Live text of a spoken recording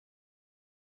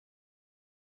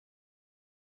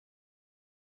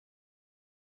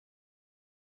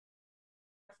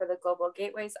for the Global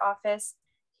Gateways Office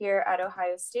here at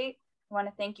Ohio State. I want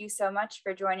to thank you so much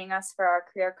for joining us for our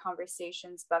Career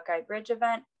Conversations Buckeye Bridge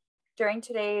event. During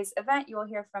today's event, you will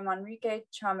hear from Henrique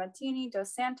Tramontini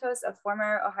dos Santos, a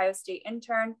former Ohio State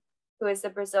intern who is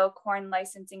the Brazil corn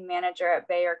licensing manager at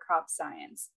Bayer Crop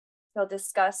Science. He'll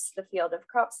discuss the field of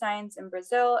crop science in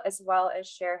Brazil, as well as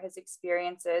share his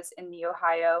experiences in the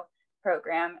Ohio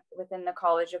program within the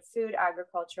College of Food,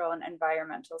 Agricultural, and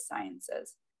Environmental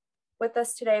Sciences. With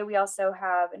us today, we also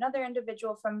have another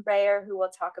individual from Bayer who will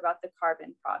talk about the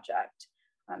Carbon Project.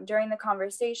 During the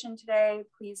conversation today,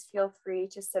 please feel free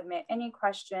to submit any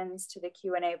questions to the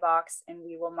Q&A box, and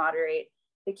we will moderate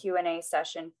the Q&A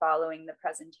session following the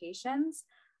presentations.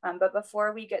 But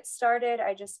before we get started,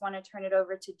 I just want to turn it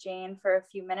over to Jane for a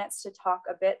few minutes to talk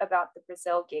a bit about the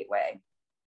Brazil Gateway.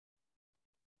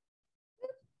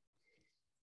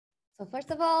 So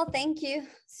first of all, thank you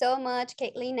so much,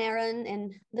 Caitlin, Aaron,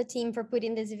 and the team for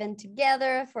putting this event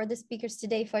together, for the speakers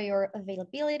today for your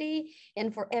availability,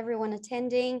 and for everyone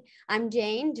attending. I'm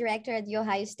Jane, director at the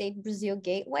Ohio State Brazil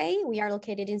Gateway. We are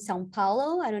located in São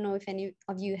Paulo. I don't know if any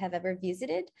of you have ever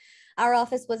visited. Our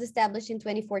office was established in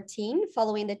 2014,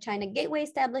 following the China Gateway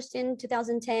established in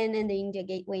 2010 and the India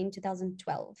Gateway in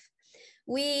 2012.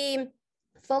 We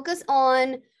focus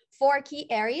on 4 key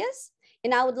areas,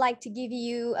 and I would like to give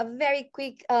you a very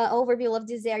quick overview of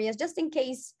these areas, just in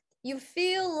case you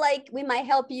feel like we might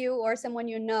help you or someone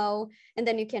you know, and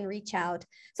then you can reach out.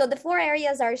 So the 4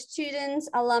 areas are students,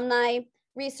 alumni,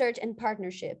 research, and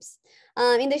partnerships.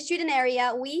 In the student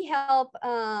area, we help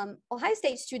Ohio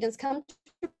State students come to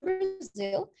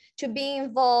Brazil to be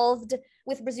involved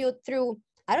with Brazil through,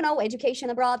 I don't know, education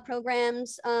abroad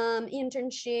programs,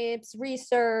 internships,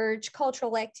 research,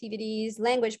 cultural activities,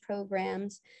 language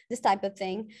programs, this type of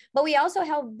thing. But we also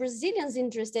help Brazilians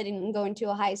interested in going to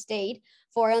Ohio State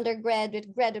for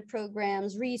undergraduate, graduate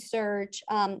programs, research,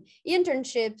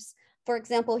 internships. For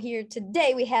example, here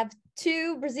today, we have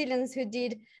 2 Brazilians who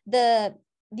did the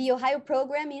Ohio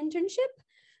program internship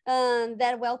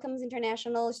that welcomes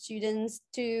international students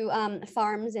to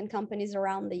farms and companies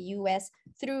around the US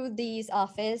through this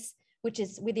office, which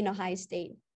is within Ohio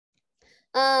State.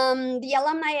 The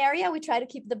alumni area, we try to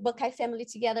keep the Buckeye family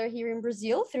together here in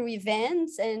Brazil through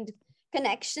events and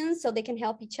connections so they can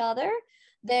help each other.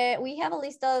 There, we have a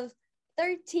list of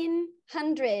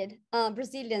 1,300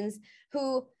 Brazilians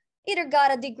who either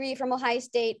got a degree from Ohio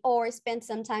State or spent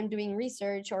some time doing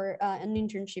research or an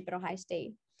internship at Ohio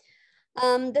State.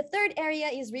 The third area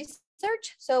is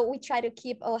research. So we try to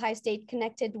keep Ohio State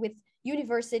connected with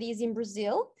universities in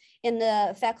Brazil and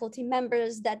the faculty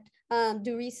members that can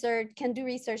do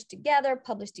research together,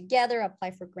 publish together,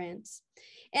 apply for grants.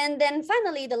 And then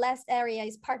finally, the last area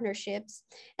is partnerships.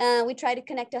 We try to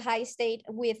connect Ohio State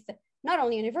with not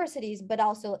only universities, but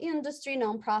also industry,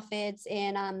 nonprofits,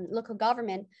 and local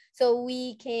government. So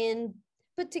we can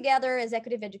put together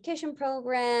executive education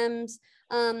programs,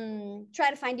 try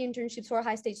to find internships for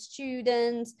Ohio State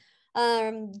students,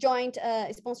 joint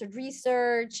sponsored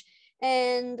research.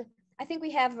 And I think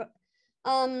we have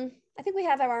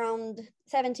around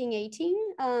 17,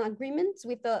 18 agreements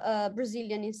with the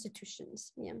Brazilian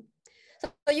institutions. Yeah.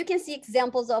 So you can see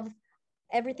examples of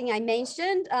everything I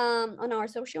mentioned on our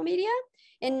social media,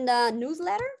 in the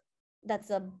newsletter.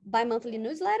 That's a bi-monthly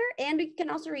newsletter, and you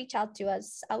can also reach out to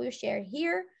us. I will share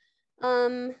here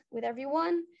with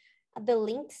everyone the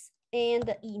links and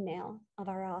the email of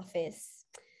our office.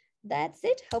 That's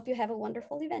it. Hope you have a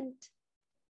wonderful event.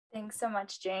 Thanks so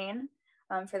much, Jane,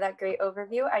 for that great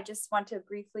overview. I just want to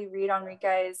briefly read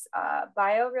Henrique's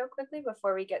bio real quickly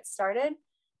before we get started.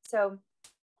 So,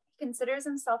 considers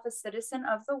himself a citizen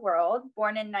of the world.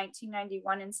 Born in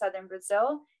 1991 in southern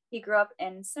Brazil, he grew up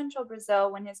in central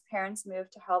Brazil when his parents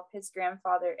moved to help his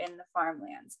grandfather in the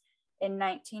farmlands. In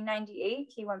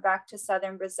 1998, he went back to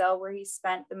southern Brazil, where he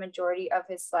spent the majority of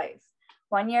his life.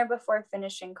 1 year before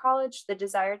finishing college, the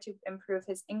desire to improve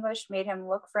his English made him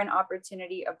look for an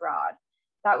opportunity abroad.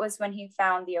 That was when he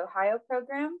found the Ohio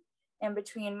program, and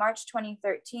between March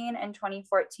 2013 and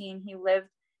 2014, he lived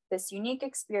this unique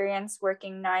experience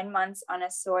working 9 months on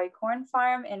a soy corn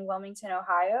farm in Wilmington,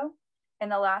 Ohio,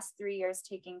 and the last 3 years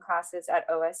taking classes at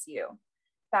OSU.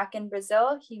 Back in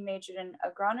Brazil, he majored in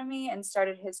agronomy and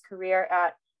started his career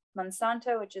at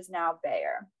Monsanto, which is now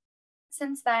Bayer.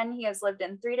 Since then, he has lived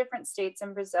in 3 different states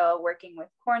in Brazil, working with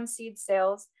corn seed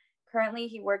sales. Currently,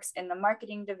 he works in the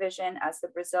marketing division as the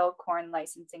Brazil corn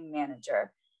licensing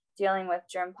manager, dealing with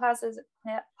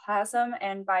germplasm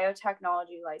and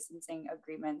biotechnology licensing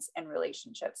agreements and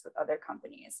relationships with other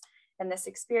companies. And this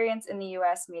experience in the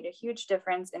US made a huge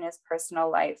difference in his personal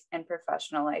life and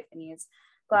professional life. And he's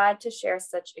glad to share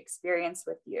such experience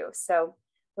with you. So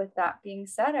with that being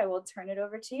said, I will turn it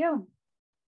over to you.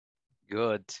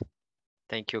 Good.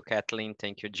 Thank you, Kathleen.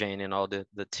 Thank you, Jane, and all the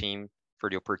team for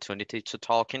the opportunity to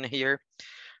talk in here.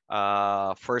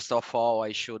 First of all,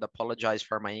 I should apologize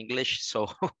for my English. So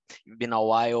it's been a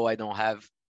while. I don't have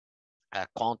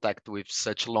contact with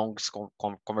such long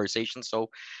conversations. So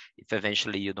if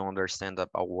eventually you don't understand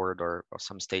a word or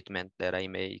some statement that I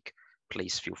make,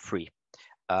 please feel free.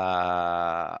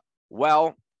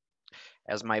 Well,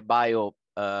 as my bio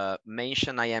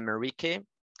mentioned, I am Henrique.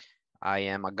 I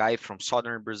am a guy from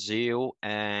southern Brazil,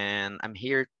 and I'm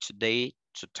here today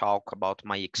to talk about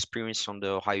my experience on the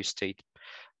Ohio State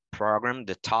program,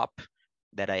 the top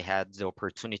that I had the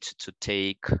opportunity to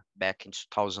take back in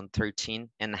 2013,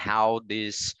 and how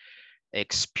this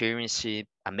experience,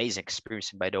 amazing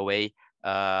experience, by the way,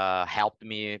 helped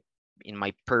me in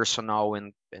my personal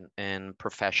and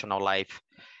professional life,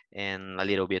 and a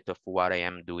little bit of what I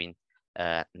am doing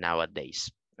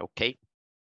nowadays. Okay,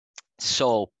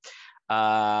 so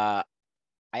I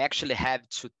actually have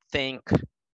to thank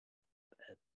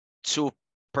two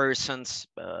persons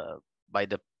by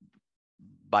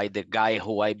the guy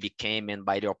who I became and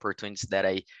by the opportunities that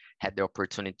I had the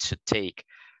opportunity to take.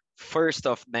 First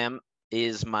of them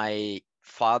is my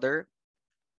father,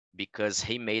 because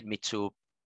he made me to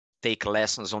take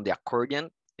lessons on the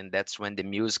accordion, and that's when the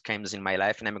music comes in my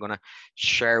life. And I'm gonna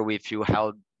share with you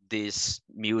how this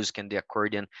music and the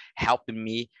accordion helped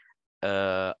me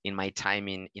in my time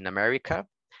in America.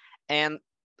 And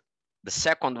the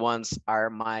second ones are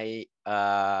my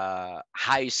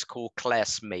high school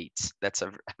classmates. That's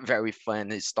a very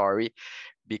funny story,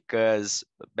 because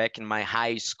back in my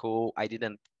high school, I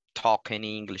didn't talk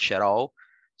any English at all.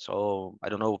 So I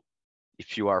don't know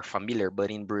if you are familiar, but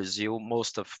in Brazil,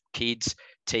 most of kids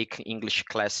take English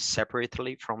classes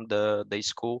separately from the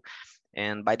school.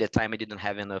 And by the time I didn't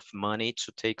have enough money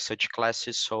to take such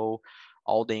classes, so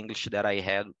all the English that I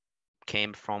had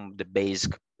came from the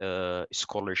basic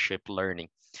scholarship learning.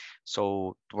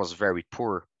 So it was very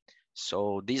poor.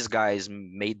 So these guys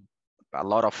made a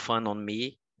lot of fun on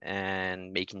me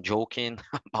and making joking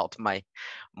about my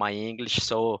English.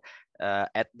 So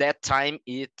at that time,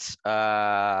 it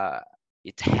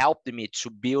helped me to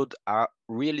build a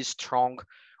really strong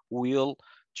will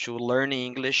to learn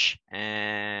English,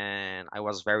 and I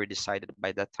was very decided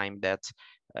by that time that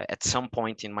at some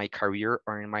point in my career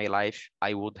or in my life,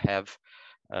 I would have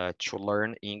to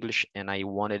learn English, and I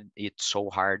wanted it so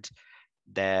hard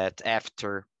that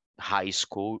after high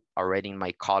school, already in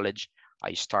my college,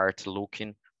 I started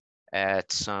looking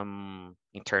at some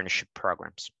internship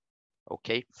programs.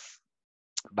 Okay.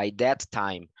 By that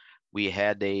time, we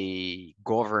had a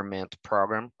government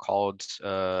program called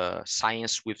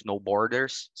Science with No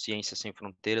Borders, Ciências Sem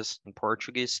Fronteiras in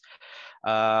Portuguese,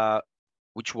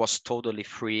 which was totally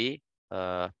free,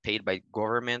 paid by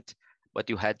government, but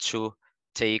you had to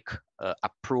take a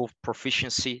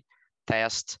proficiency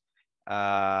test,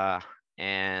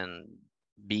 and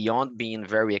beyond being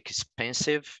very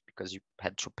expensive because you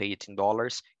had to pay it in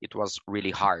dollars, it was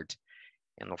really hard.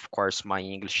 And of course, my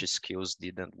English skills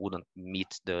wouldn't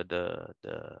meet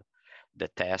the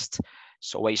test.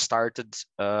 So I started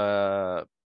to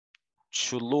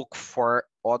look for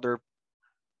other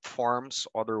forms,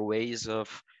 other ways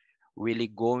of really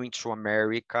going to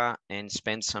America and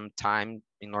spend some time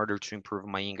in order to improve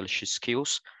my English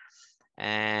skills.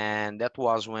 And that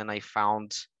was when I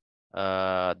found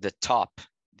the top,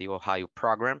 the Ohio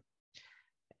program.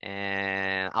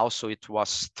 And also it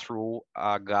was through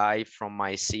a guy from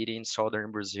my city in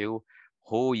southern Brazil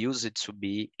who used to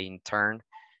be an intern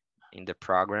in the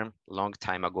program a long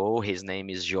time ago. His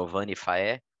name is Giovanni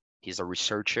Fae. He's a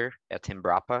researcher at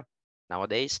Embrapa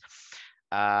nowadays.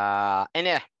 And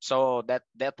yeah, so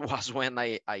that was when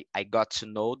I got to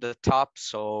know the top.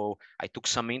 So I took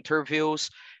some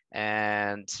interviews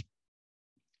and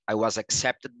I was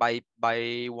accepted by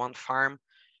one farm.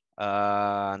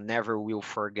 Never will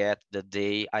forget the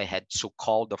day I had to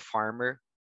call the farmer.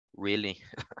 Really,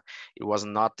 it was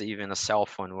not even a cell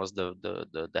phone. It was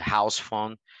the house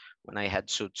phone, when I had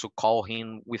to call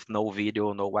him with no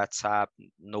video, no WhatsApp,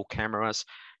 no cameras,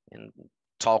 and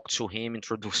talk to him,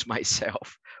 introduce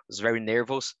myself. I was very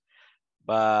nervous,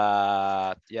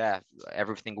 but yeah,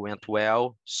 everything went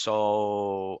well.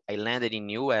 So I landed in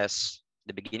US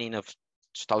the beginning of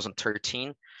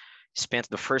 2013. Spent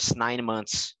the first 9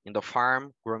 months in the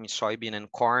farm growing soybean and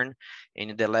corn, and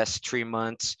in the last 3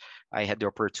 months I had the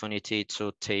opportunity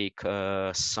to take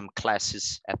some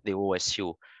classes at the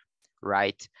OSU.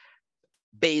 Right,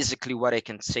 basically what I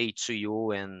can say to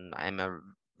you, and I'm a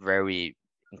very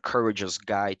encourageous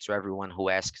guy to everyone who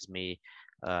asks me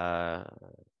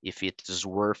if it is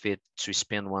worth it to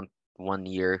spend one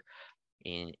year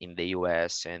in the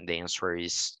US, and the answer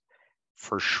is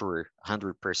for sure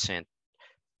 100%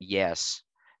 yes.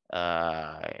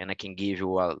 And I can give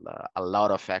you a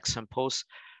lot of examples,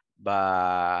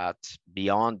 but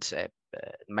beyond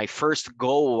my first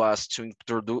goal was to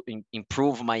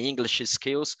improve my English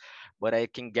skills, but I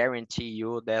can guarantee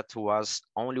you that was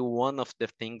only one of the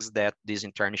things that this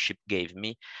internship gave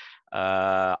me.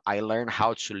 I learned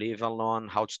how to live alone,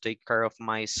 how to take care of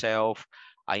myself.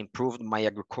 I improved my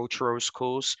agricultural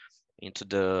skills into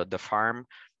the farm.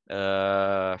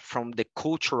 From the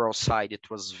cultural side, it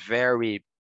was very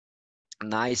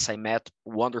nice. I met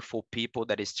wonderful people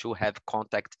that I still have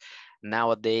contact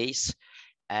nowadays.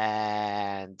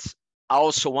 And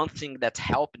also one thing that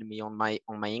helped me on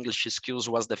my English skills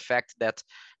was the fact that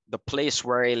the place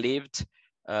where I lived,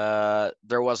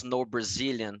 there was no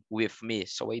Brazilian with me,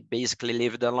 so I basically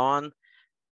lived alone.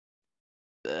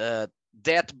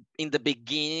 That in the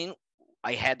beginning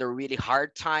I had a really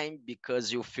hard time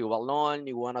because you feel alone,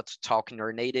 you wanted to talk in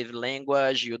your native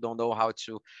language, you don't know how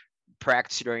to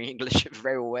practice your English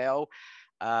very well.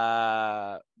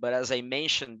 But as I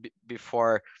mentioned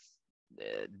before,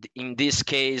 in this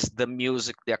case, the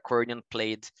music, the accordion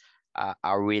played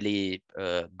a really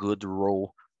good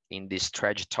role in this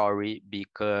trajectory,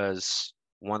 because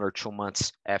 1 or 2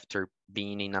 months after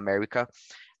being in America,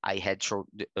 I had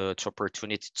the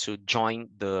opportunity to join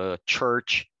the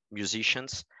church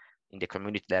musicians in the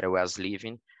community that I was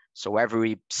living. So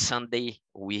every Sunday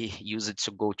we used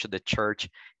to go to the church,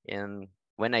 and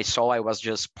when I saw I was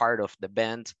just part of the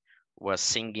band, was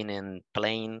singing and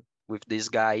playing with these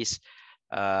guys,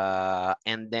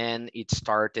 and then it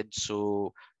started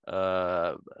to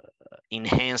uh,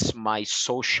 enhance my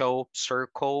social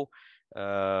circle.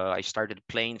 I started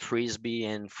playing frisbee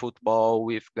and football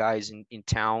with guys in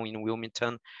town in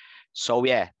Wilmington. So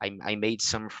yeah, I made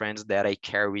some friends that I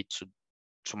carry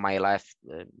to my life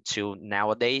till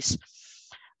nowadays.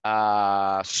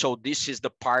 So this is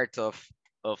the part of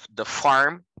the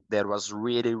farm that was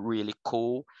really, really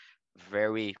cool,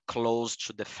 very close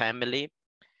to the family,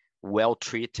 well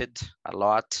treated a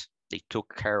lot. They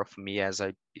took care of me as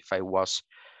if I was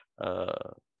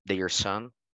their son,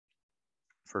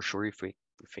 for sure, if we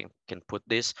can put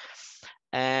this.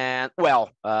 And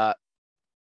well,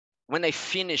 when I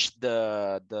finished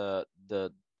my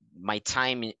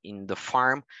time in the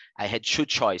farm, I had two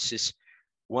choices.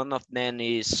 One of them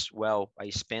is, well, I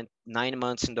spent 9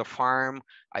 months in the farm.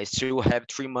 I still have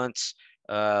 3 months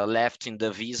left in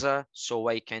the visa, so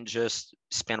I can just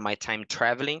spend my time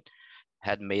traveling.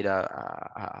 Had made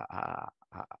a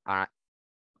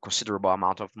considerable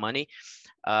amount of money,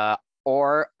 uh,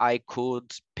 or I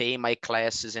could pay my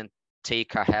classes and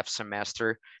take a half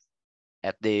semester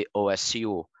at the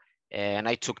OSU. And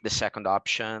I took the second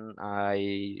option.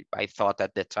 I thought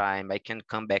at the time I can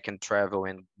come back and travel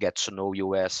and get to know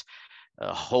US,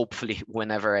 hopefully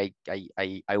whenever I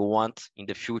want in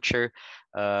the future,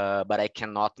 but I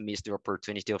cannot miss the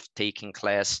opportunity of taking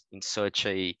class in such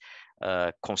a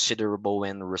considerable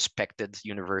and respected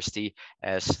university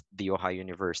as the Ohio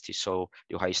University, so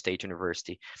the Ohio State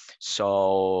University.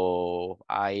 So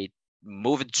I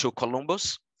moved to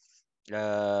Columbus,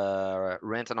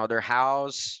 rent another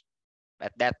house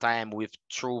at that time with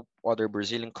two other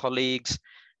Brazilian colleagues,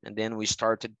 and then we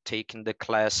started taking the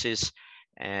classes.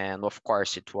 And of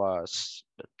course, it was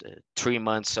 3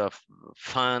 months of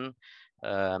fun,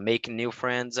 making new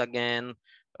friends again,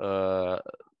 uh,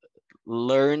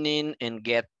 learning and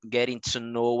getting to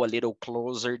know a little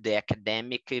closer the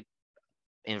academic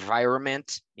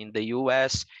environment in the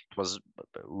US. It was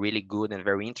really good and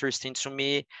very interesting to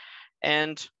me.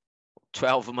 And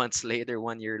 12 months later,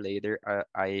 1 year later,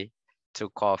 I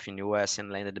took off in US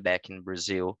and landed back in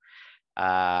Brazil.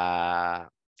 Uh,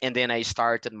 and then I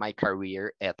started my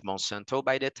career at Monsanto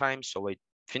by the time. So I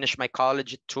finished my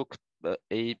college, took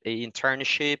a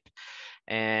internship,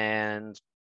 and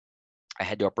I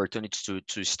had the opportunity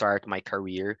to start my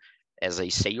career as a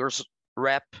sales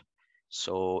rep.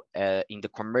 So in the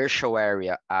commercial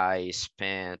area, I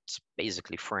spent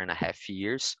basically 4.5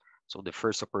 years. So the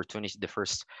first opportunity, the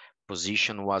first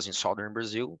position was in southern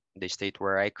Brazil, the state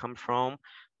where I come from.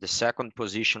 The second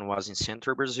position was in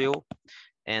central Brazil.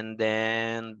 And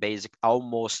then basic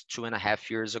almost 2.5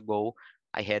 years ago,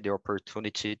 I had the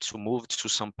opportunity to move to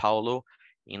São Paulo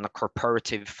in a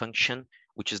corporative function,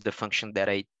 which is the function that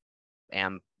I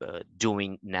am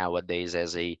doing nowadays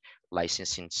as a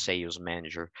licensing sales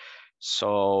manager.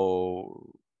 So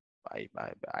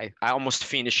I almost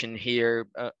finishing here,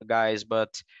 guys,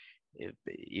 but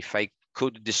if I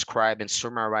could describe and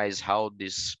summarize how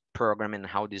this program and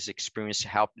how this experience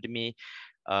helped me.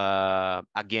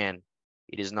 Again,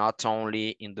 it is not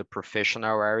only in the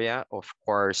professional area, of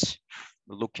course,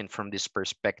 looking from this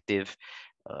perspective,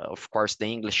 of course, the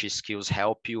English skills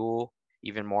help you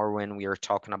even more when we are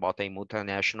talking about a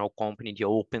multinational company. It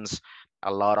opens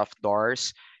a lot of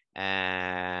doors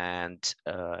and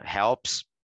helps.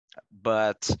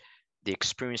 But the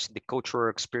experience, the cultural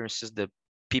experiences, the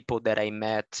people that I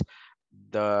met,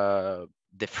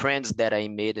 the friends that I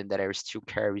made and that I still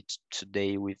carry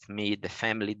today with me, the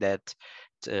family that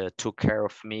took care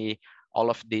of me, all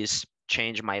of this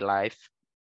changed my life.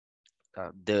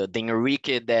 The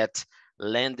Henrique that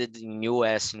landed in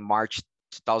US in March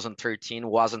 2013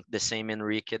 wasn't the same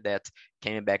Henrique that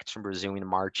came back to Brazil in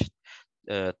March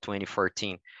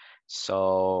 2014.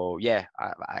 So yeah,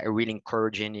 I really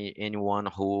encourage anyone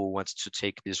who wants to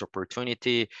take this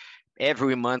opportunity.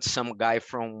 Every month, some guy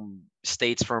from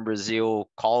states from Brazil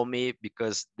call me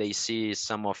because they see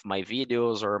some of my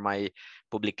videos or my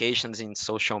publications in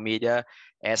social media,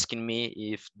 asking me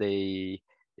if they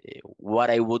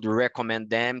what I would recommend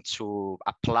them to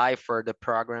apply for the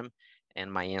program,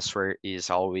 and my answer is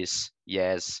always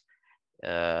yes.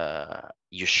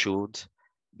 You should,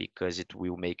 because it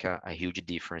will make a huge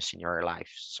difference in your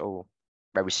life. So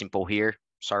very simple here.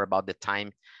 Sorry about the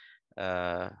time.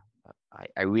 Uh,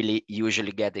 I really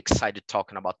usually get excited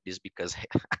talking about this because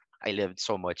I loved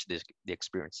so much the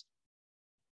experience.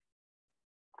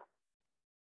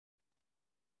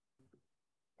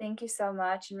 Thank you so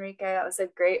much, Henrique. That was a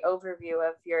great overview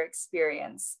of your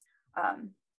experience.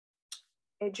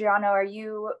 Adriano, are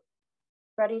you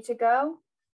ready to go?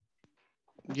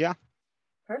 Yeah.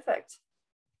 Perfect.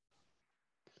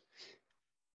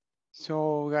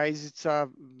 So guys, it's a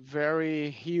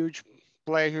very huge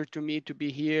pleasure to me to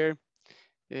be here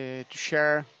to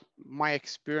share my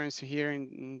experience here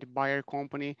in the Bayer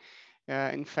company.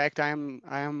 In fact, I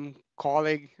am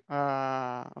colleague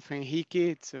of Henrique.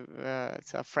 It's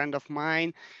a friend of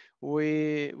mine.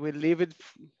 We lived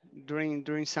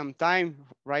during some time,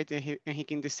 right?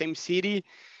 Henrique in the same city.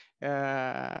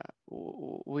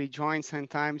 We joined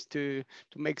sometimes to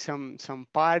make some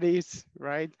parties,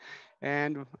 right?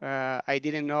 And I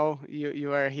didn't know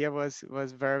you are here.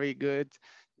 Was very good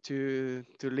to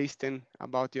listen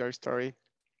about your story.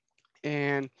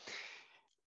 And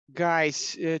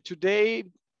guys, today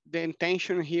the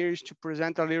intention here is to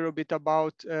present a little bit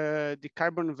about the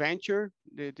carbon venture,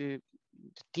 the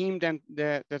team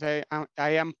that I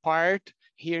am part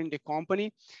here in the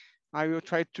company. I will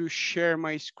try to share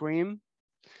my screen.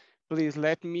 Please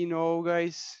let me know,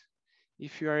 guys,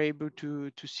 if you are able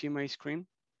to see my screen.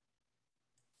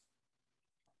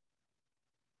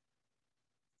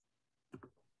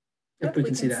 Yep, we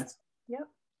can see that. Yep.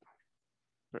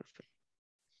 Perfect.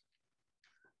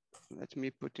 Let me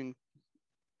put in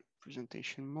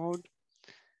presentation mode.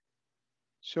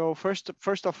 So first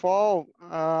of all,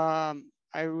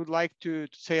 I would like to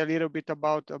say a little bit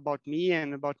about me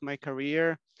and about my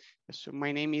career. So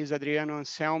my name is Adriano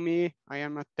Anselmi. I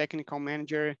am a technical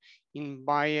manager in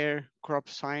Bayer Crop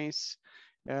Science.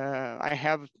 I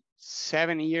have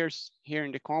 7 years here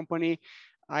in the company.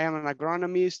 I am an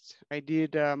agronomist. I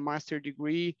did a master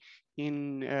degree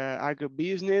in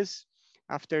agribusiness.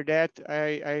 After that,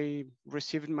 I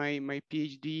received my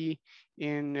PhD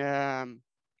in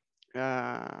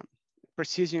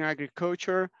precision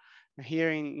agriculture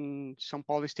here in São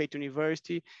Paulo State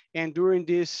University. And during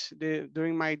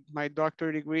my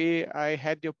doctoral degree, I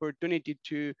had the opportunity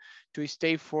to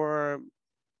stay for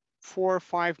 4 or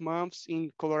 5 months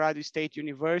in Colorado State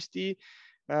University,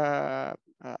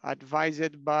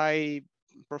 advised by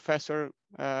Professor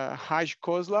Raj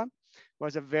Khosla.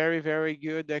 Was a very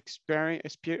good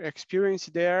experience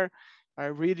there. I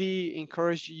really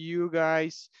encourage you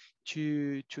guys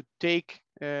to take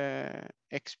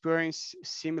experience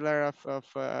similar of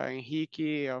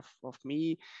Henrique, of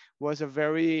me. Was a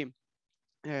very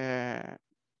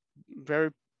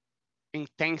very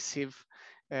intensive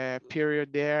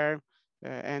period there,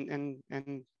 and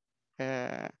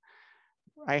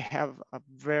I have a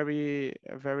very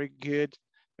good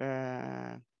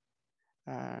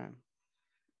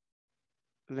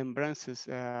lembrances.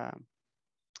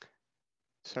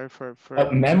 Sorry for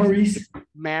memories.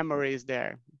 Memories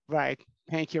there, right?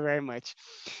 Thank you very much.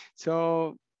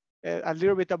 So a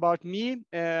little bit about me.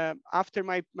 After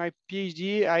my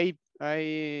PhD, I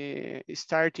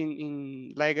started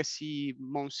in Legacy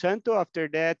Monsanto. After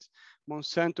that,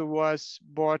 Monsanto was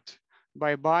bought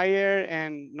by Bayer,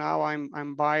 and now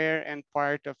I'm Bayer and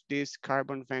part of this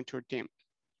carbon venture team.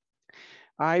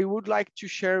 I would like to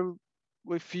share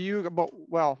with you about,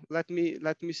 well, let me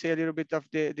say a little bit of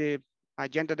the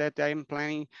agenda that I'm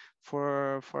planning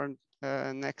for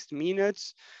next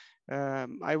minutes.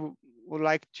 I would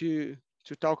like to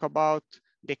talk about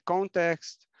the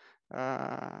context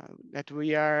that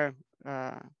we are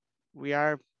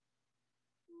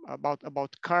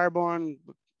about carbon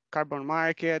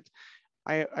market.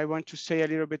 I want to say a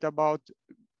little bit about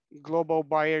global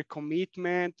buyer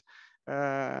commitment.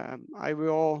 I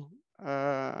will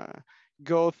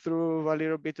go through a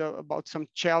little bit about some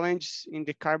challenges in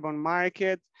the carbon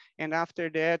market, and after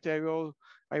that, I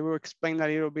will explain a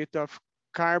little bit of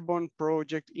carbon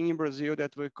project in Brazil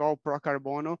that we call Pro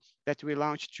Carbono, that we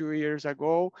launched 2 years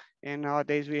ago, and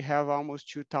nowadays we have almost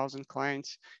 2,000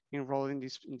 clients enrolled in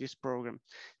this program.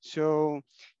 So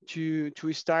to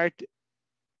start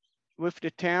with the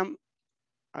theme,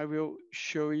 I will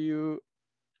show you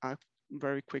a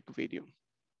very quick video.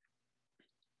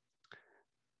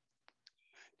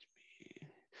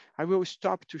 I will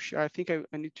stop to share. I think I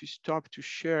need to stop to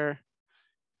share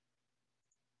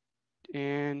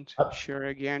and share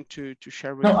again to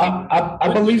share with No, you.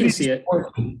 I believe you can it's see it.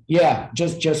 working. Yeah,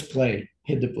 just play.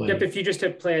 Hit the play. Yep, if you just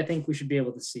hit play, I think we should be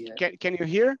able to see it. Can you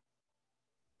hear?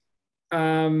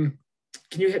 Can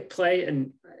you hit play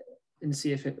and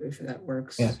see if that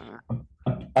works? Yeah.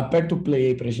 Aperta o play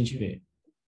aí pra gente ver.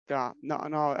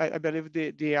 No, I believe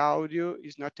the audio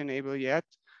is not enabled yet.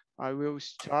 I will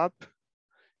stop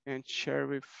and share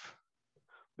with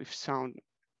sound.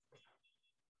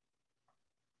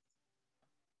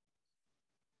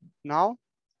 Now?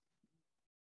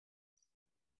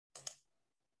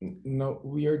 No,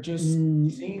 we are just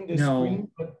seeing the screen.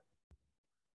 But...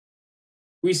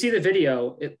 We see the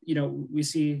video. We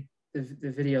see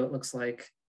the video. It looks like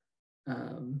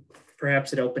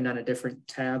perhaps it opened on a different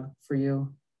tab for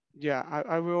you. Yeah,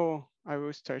 I will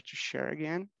start to share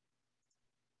again.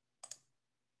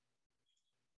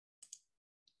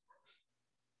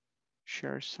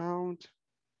 Share sound.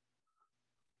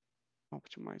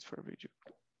 Optimize for video.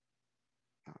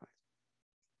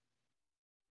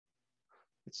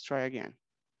 Let's try again.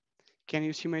 Can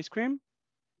you see my screen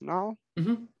now?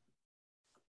 Mm-hmm.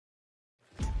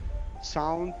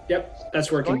 Sound. Yep, that's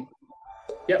working.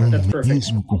 Yep, that's perfect.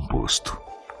 Mesmo composto,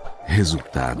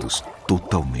 resultados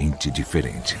totalmente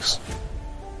diferentes.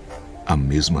 A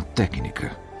mesma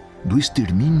técnica, do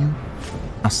extermínio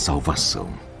à salvação.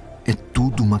 É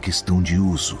tudo uma questão de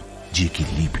uso, de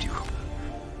equilíbrio.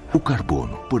 O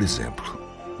carbono, por exemplo,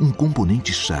 um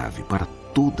componente-chave para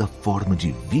toda forma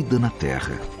de vida na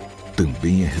Terra,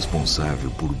 também é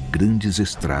responsável por grandes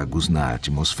estragos na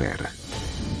atmosfera.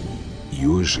 E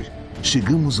hoje,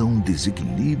 chegamos a um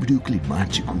desequilíbrio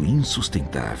climático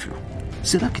insustentável.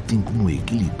 Será que tem como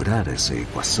equilibrar essa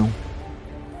equação?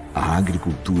 A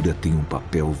agricultura tem um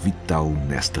papel vital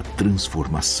nesta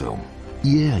transformação.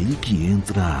 E é aí que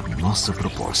entra a nossa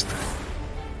proposta.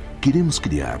 Queremos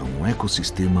criar um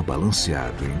ecossistema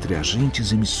balanceado entre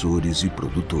agentes emissores e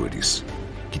produtores,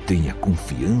 que tenha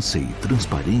confiança e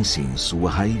transparência em sua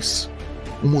raiz.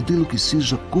 Um modelo que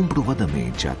seja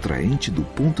comprovadamente atraente do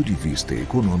ponto de vista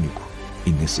econômico e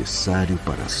necessário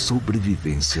para a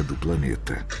sobrevivência do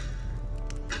planeta.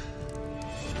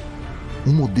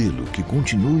 Um modelo que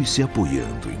continue se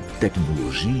apoiando em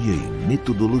tecnologia e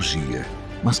metodologia,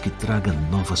 mas que traga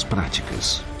novas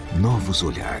práticas, novos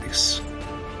olhares.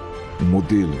 Um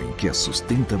modelo em que a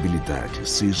sustentabilidade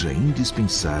seja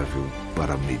indispensável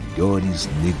para melhores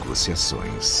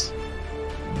negociações.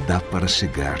 Dá para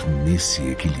chegar nesse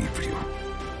equilíbrio.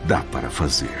 Dá para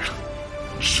fazer.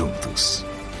 Juntos.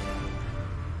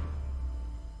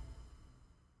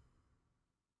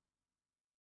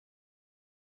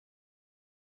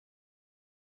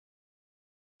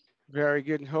 Very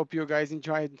good. Hope you guys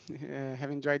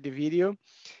have enjoyed the video.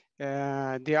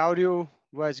 The audio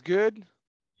was good.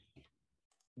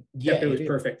 Yeah, Yep, it was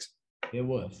perfect. It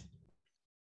was.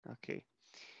 Okay.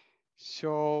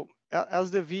 So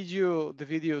as the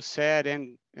video said,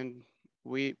 and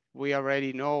we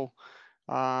already know,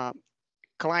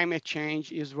 climate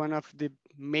change is one of the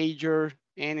major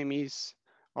enemies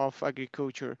of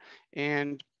agriculture,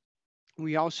 and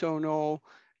we also know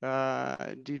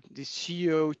the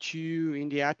CO2 in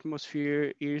the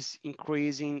atmosphere is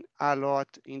increasing a lot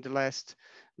in the last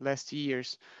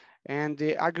years, and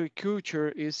the agriculture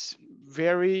is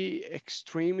very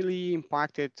extremely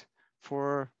impacted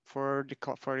for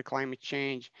the climate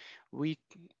change. We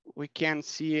can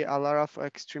see a lot of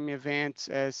extreme events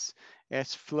as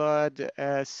flood,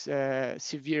 as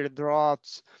severe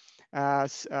droughts,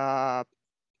 as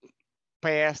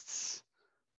pests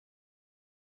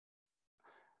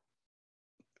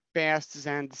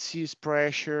and disease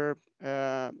pressure,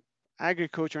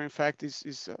 agriculture, in fact,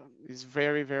 is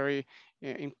very, very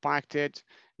impacted,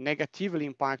 negatively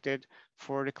impacted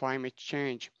for the climate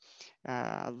change.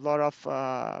 A lot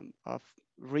of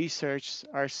research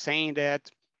are saying that,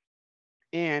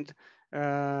 and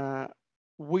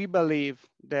we believe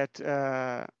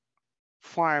that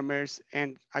farmers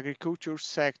and agriculture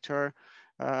sector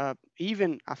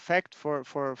even affect for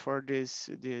these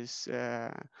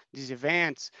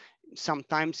events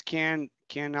sometimes can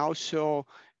also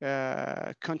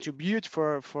contribute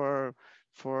for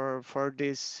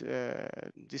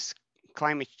this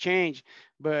climate change.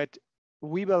 But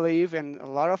we believe, and a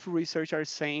lot of research are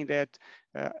saying that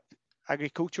uh,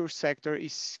 agriculture sector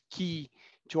is key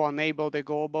to enable the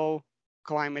global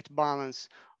climate balance.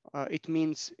 It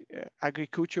means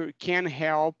agriculture can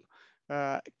help,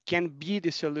 can be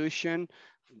the solution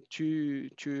to,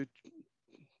 to,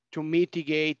 to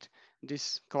mitigate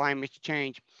this climate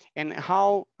change. And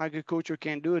how agriculture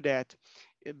can do that?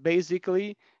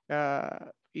 Basically,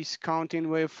 is counting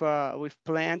with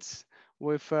plants,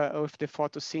 with the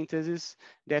photosynthesis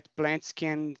that plants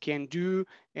can do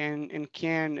and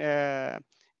can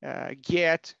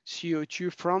get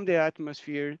CO2 from the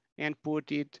atmosphere and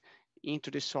put it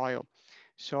into the soil.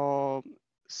 So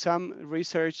some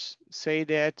research say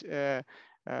that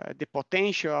the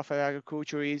potential of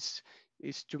agriculture is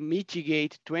to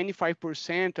mitigate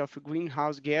 25% of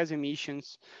greenhouse gas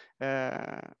emissions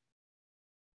that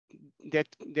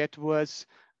was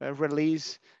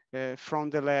released from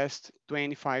the last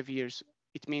 25 years.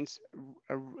 It means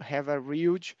have a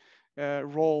huge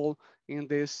role in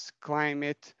this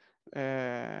climate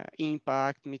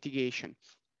impact mitigation.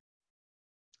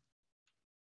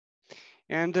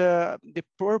 And the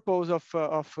purpose of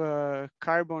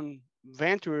carbon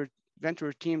venture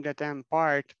team that I'm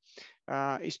part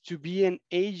is to be an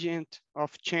agent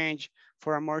of change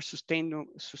for a more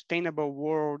sustainable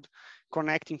world,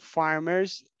 connecting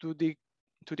farmers to the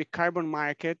carbon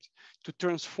market to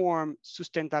transform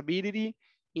sustainability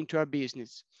into a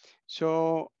business.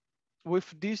 So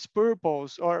with this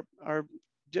purpose, or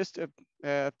just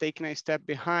taking a step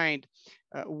behind,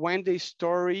 when the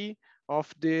story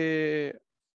of the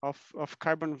of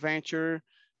carbon venture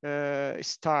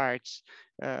starts,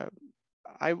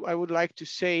 I would like to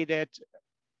say that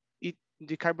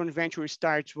the carbon venture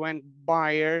starts when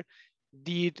Bayer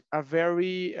did a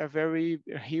very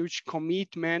huge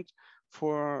commitment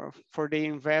for the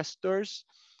investors,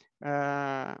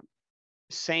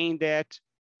 saying that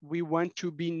we want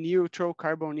to be neutral,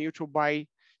 carbon neutral by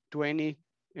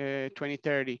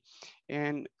 2030.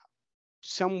 And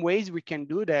some ways we can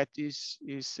do that is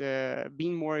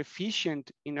being more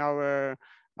efficient in our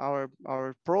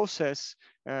process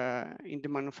in the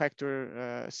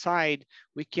manufacturer side.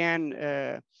 We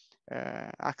can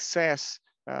access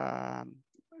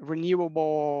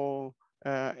renewable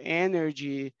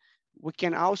energy. We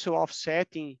can also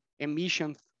offsetting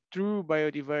emissions through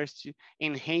biodiversity,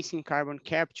 enhancing carbon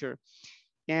capture.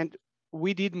 And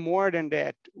we did more than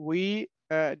that. We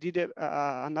did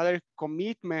another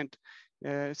commitment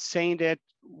saying that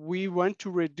we want to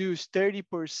reduce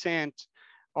 30%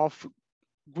 of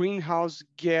greenhouse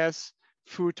gas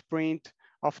footprint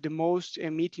of the most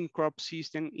emitting crop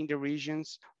system in the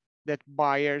regions that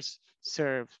buyers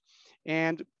serve.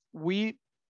 And we,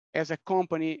 as a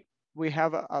company, we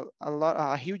have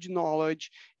a huge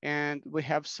knowledge, and we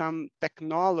have some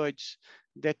technologies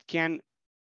that can,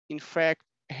 in fact,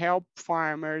 help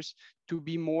farmers to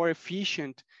be more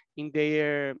efficient in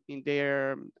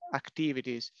their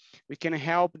activities. We can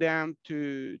help them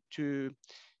to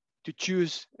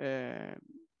choose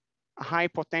high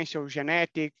potential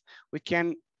genetic. We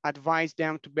can advise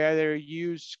them to better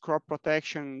use crop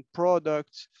protection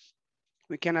products.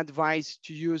 We can advise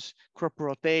to use crop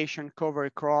rotation, cover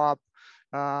crop.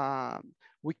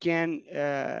 We can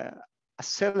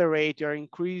accelerate or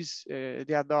increase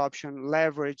the adoption,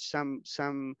 leverage some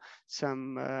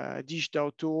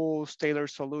digital tools, tailor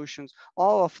solutions.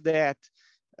 All of that,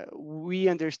 we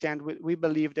understand, we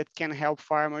believe that can help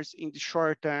farmers in the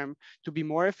short term to be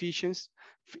more efficient,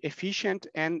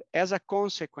 and as a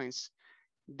consequence,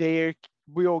 they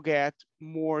will get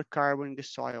more carbon in the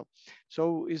soil.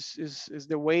 So is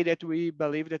the way that we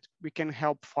believe that we can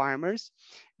help farmers.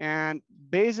 And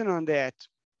based on that,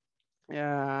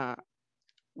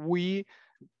 we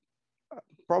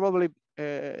probably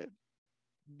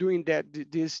doing that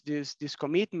these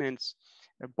commitments,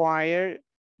 Bayer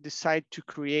decide to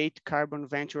create carbon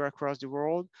venture across the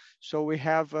world. So we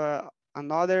have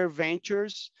another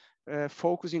ventures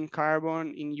focusing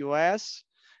carbon in US,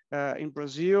 in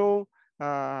Brazil,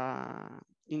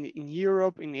 in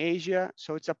Europe, in Asia.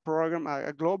 So it's a program,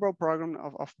 a global program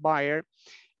of Bayer.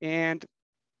 And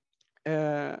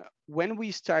when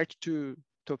we start to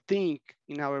think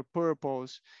in our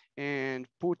purpose and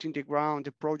put in the ground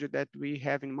the project that we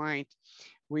have in mind,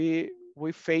 we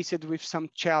face it with some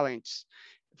challenge.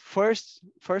 First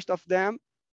of them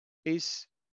is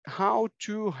how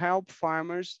to help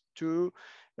farmers to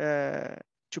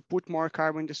put more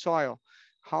carbon in the soil,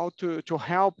 how to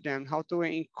help them, how to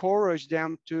encourage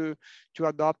them to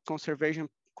adopt conservation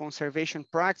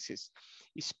practices,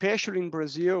 especially in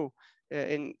Brazil.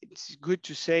 And it's good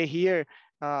to say here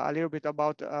a little bit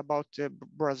about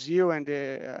Brazil and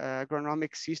the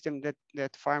agronomic system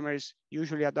that farmers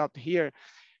usually adopt here.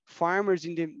 Farmers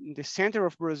in the center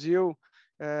of Brazil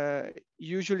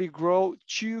usually grow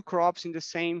 2 crops in the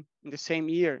same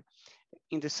year.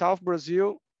 In the South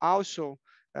Brazil, also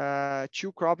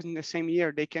 2 crops in the same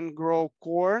year. They can grow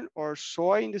corn or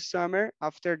soy in the summer.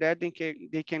 After that,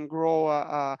 they can grow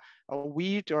a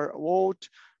wheat or oat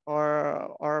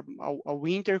or a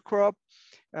winter crop,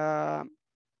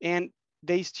 and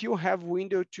they still have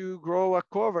window to grow a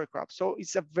cover crop. So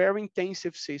it's a very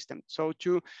intensive system. So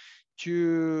to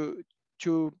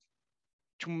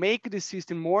make the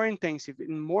system more intensive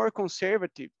and more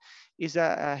conservative is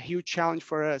a huge challenge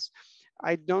for us.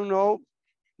 I don't know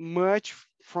much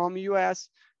from US,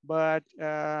 but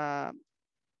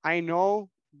I know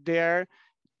there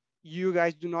you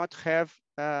guys do not have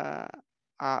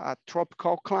a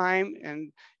tropical climate,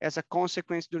 and as a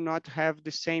consequence do not have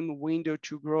the same window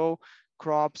to grow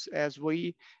crops as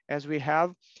we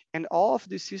have. And all of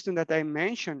the system that I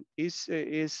mentioned is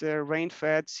a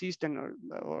rain-fed system,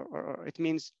 or it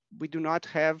means we do not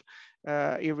have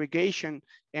irrigation,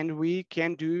 and we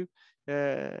can do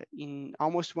in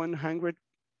almost 100%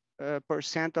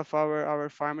 of our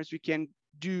farmers, we can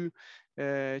do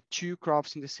 2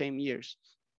 crops in the same year.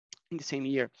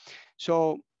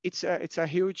 So it's a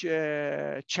huge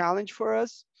challenge for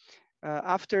us.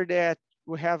 After that,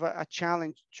 we have a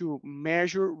challenge to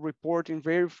measure, report, and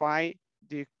verify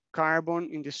the carbon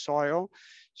in the soil.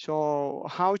 So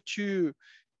how to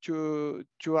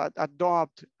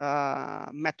adopt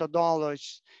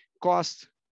methodologies,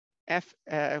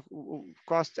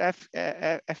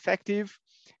 effective,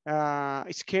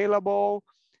 scalable,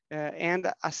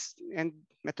 and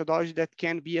methodology that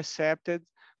can be accepted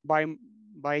by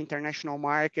international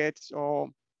markets or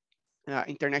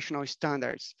international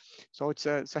standards. So it's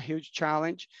a huge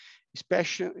challenge,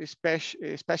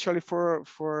 especially for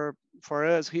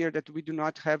us here, that we do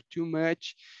not have too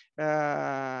much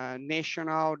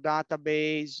national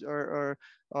database or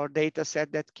data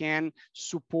set that can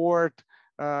support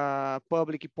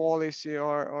public policy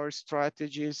or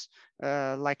strategies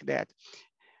like that.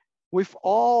 With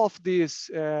all of this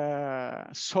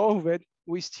solved,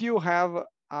 we still have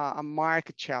a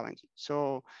market challenge.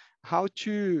 So how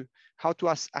to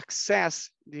access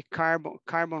the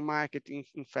carbon market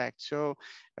in fact. So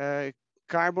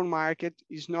carbon market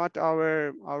is not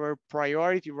our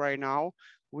priority right now.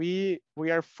 We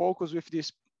are focused with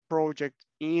this project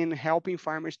in helping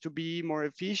farmers to be more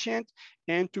efficient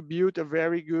and to build a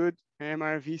very good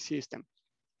MRV system.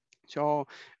 So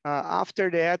after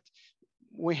that,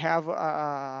 we have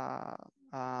a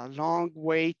long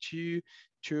way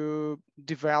to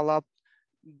develop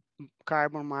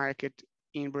carbon market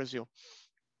in Brazil.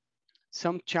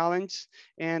 Some challenge,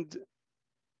 and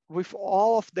with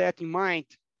all of that in mind,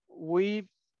 we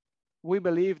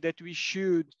believe that we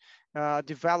should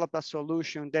develop a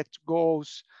solution that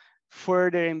goes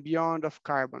further and beyond of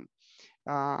carbon.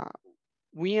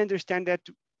 We understand that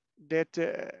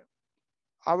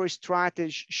our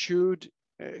strategy should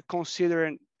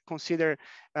consider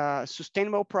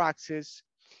sustainable practices,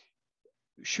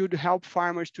 should help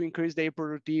farmers to increase their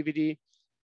productivity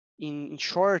in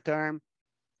short term.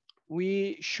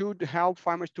 We should help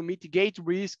farmers to mitigate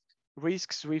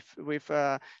risks with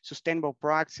sustainable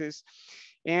practices,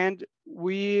 and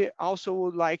we also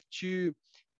would like to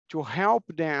help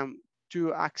them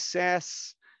to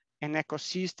access an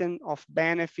ecosystem of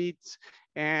benefits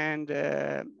and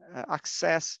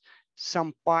access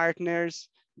some partners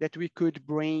that we could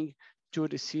bring to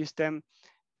the system.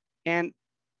 And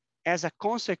as a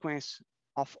consequence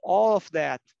of all of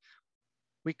that,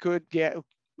 we could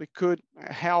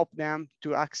help them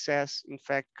to access, in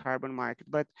fact, carbon market.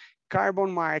 But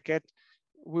carbon market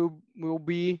will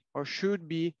be or should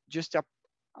be just a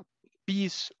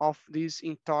piece of this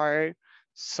entire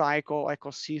cycle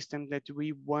ecosystem that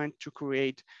we want to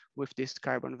create with this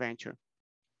carbon venture.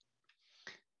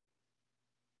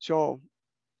 So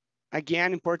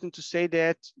again, important to say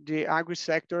that the agri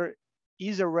sector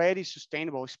is already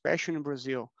sustainable, especially in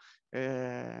Brazil.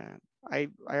 I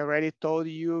already told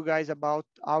you guys about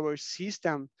our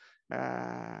system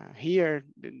here,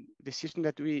 the system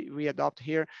that we adopt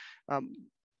here,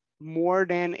 more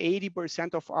than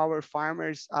 80% of our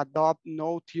farmers adopt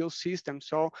no-till system.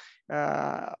 So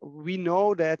we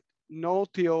know that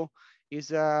no-till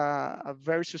is a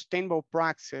very sustainable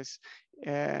practice.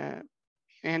 And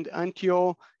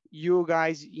until you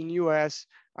guys in US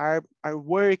are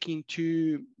working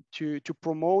to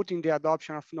promoting the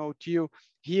adoption of no-till,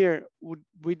 here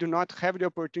we do not have the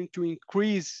opportunity to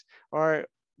increase, or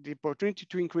the opportunity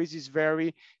to increase is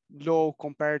very low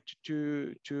compared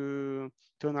to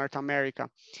North America.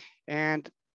 And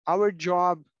our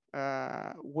job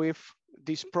with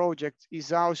this project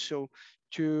is also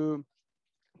to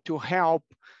help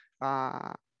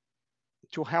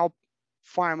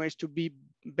farmers to be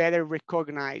better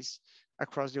recognized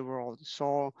across the world.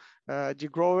 So the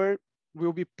grower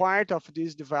will be part of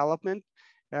this development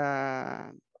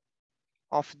of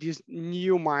this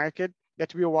new market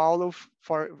that will allow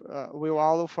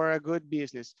for a good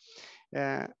business.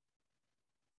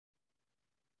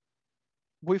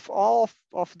 With all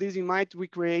of this in mind, we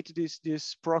create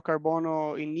this Pro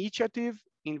Carbono initiative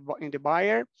in the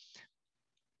Bayer.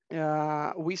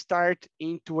 We start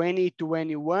in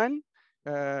 2021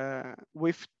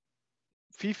 with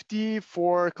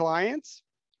 54 clients.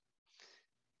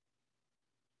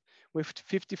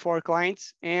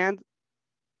 And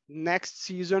next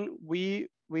season we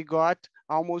got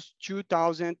almost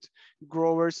 2,000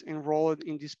 growers enrolled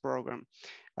in this program.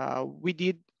 We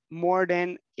did more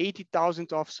than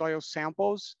 80,000 of soil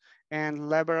samples and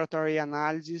laboratory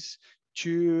analysis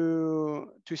to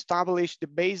establish the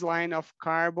baseline of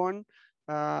carbon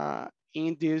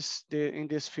in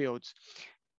these fields.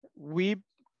 We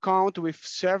count with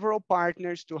several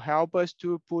partners to help us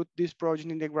to put this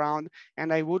project in the ground,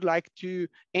 and I would like to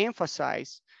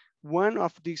emphasize one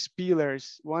of these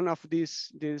pillars, one of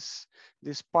these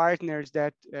partners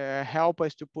that help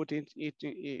us to put it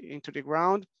into the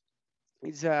ground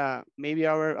is maybe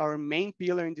our main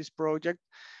pillar in this project.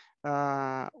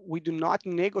 We do not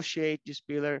negotiate this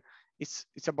pillar. It's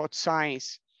about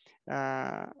science.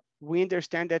 We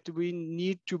understand that we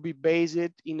need to be based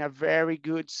in a very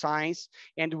good science,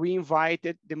 and we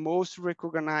invited the most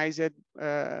recognized,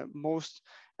 most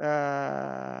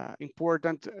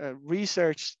important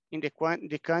research in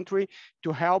the country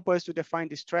to help us to define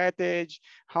the strategy,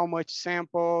 how much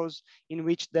samples, in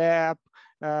which depth,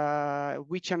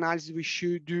 which analysis we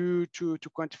should do to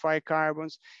quantify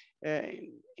carbons.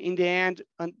 In the end,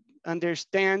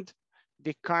 understand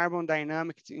the carbon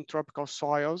dynamics in tropical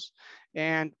soils,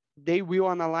 and they will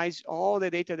analyze all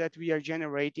the data that we are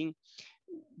generating.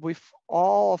 With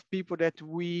all of people that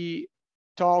we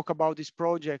talk about this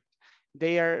project,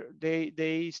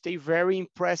 they stay very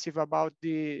impressive about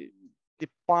the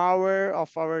power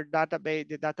of our database,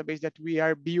 the database that we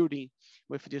are building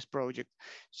with this project.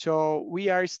 So we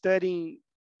are studying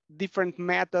different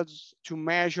methods to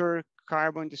measure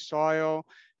carbon in the soil,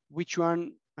 which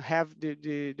one have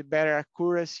the better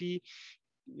accuracy,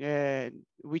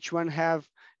 which one have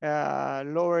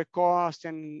lower cost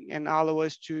and allow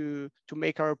us to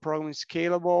make our program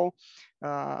scalable.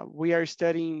 We are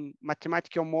studying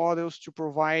mathematical models to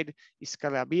provide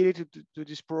scalability to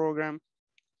this program.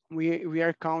 We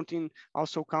are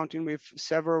also counting with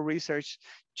several research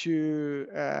to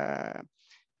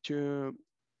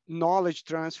knowledge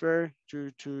transfer,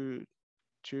 to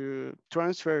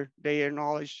transfer their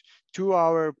knowledge to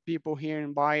our people here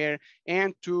in Bayer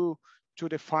and to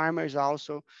the farmers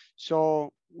also.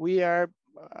 So we are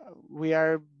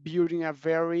building a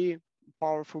very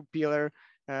powerful pillar,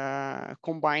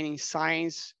 combining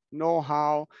science,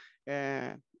 know-how,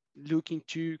 looking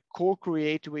to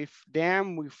co-create with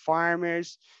them, with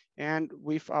farmers, and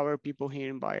with our people here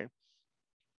in Bayer.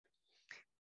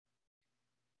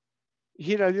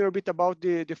 Here a little bit about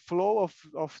the flow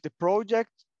of the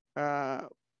project.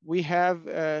 We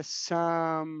have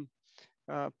some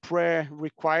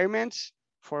pre-requirements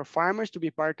for farmers to be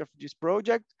part of this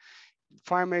project.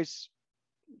 Farmers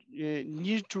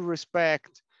need to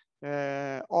respect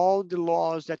all the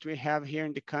laws that we have here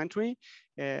in the country.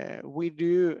 We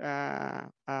do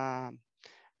a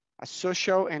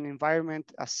social and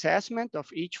environment assessment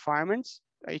of each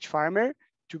farmer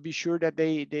to be sure that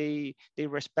they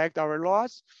respect our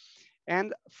laws.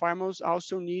 And farmers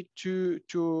also need to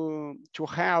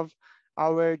have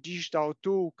our digital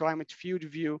tool, Climate Field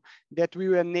View, that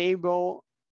will enable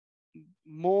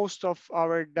most of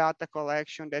our data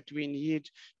collection that we need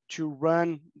to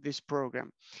run this program.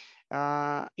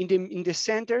 In the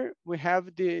center, we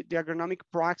have the agronomic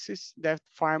practice that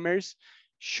farmers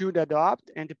should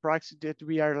adopt, and the practice that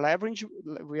we are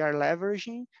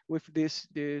leveraging with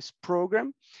this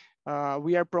program.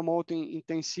 We are promoting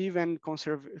intensive and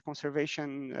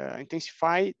conservation,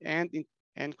 intensified and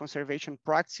conservation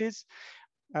practices.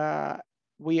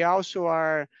 We also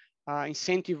are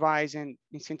incentivizing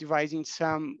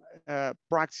some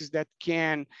practices that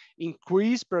can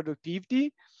increase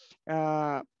productivity.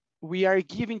 We are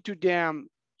giving to them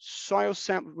soil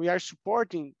sample. We are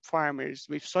supporting farmers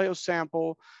with soil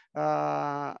sample,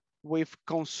 with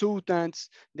consultants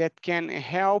that can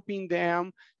helping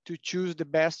them to choose the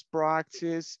best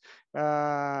practices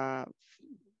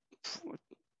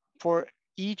for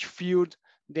each field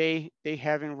they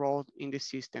have enrolled in the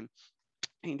system,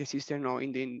 or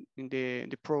in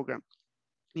the program.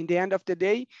 In the end of the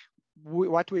day,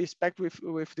 what we expect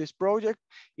with this project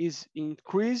is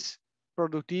increase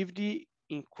productivity,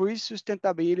 increase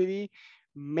sustainability,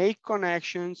 make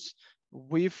connections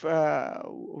with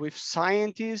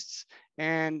scientists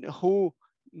and who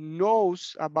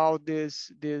knows about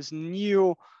this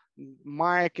new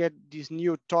market, this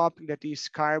new topic that is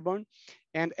carbon.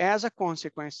 And as a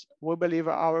consequence, we believe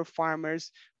our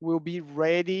farmers will be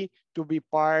ready to be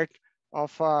part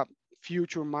of a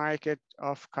future market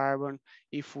of carbon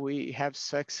if we have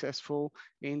successful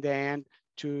in the end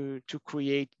to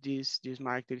create this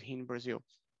market in Brazil.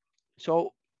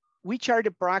 So which are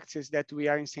the practices that we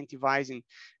are incentivizing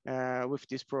with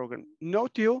this program?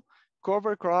 No-till,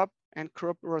 cover crop, and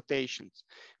crop rotations.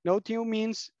 No-till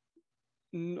means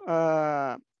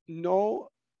no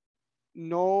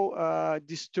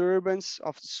disturbance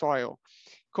of the soil.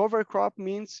 Cover crop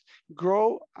means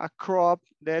grow a crop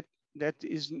that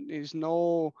is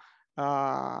no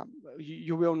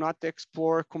you will not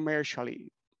explore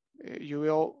commercially. You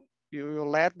will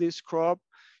let this crop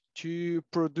to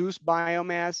produce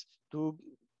biomass, to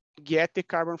get the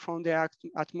carbon from the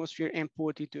atmosphere and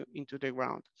put it into the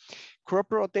ground.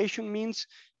 Crop rotation means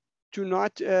to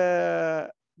not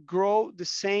grow the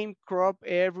same crop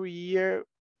every year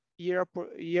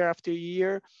after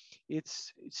year.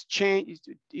 It's change.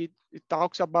 It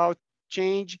talks about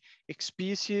change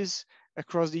species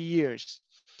across the years.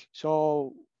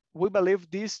 So we believe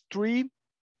these three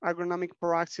agronomic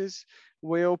practices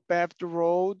will pave the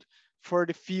road for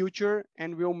the future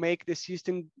and will make the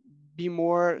system be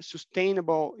more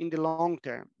sustainable in the long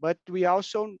term. But we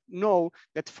also know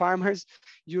that farmers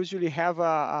usually have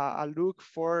a look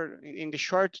for in the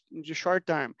short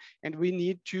term, and we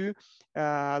need to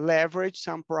leverage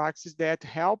some practices that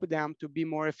help them to be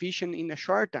more efficient in the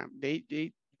short term. They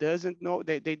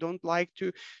don't like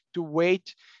to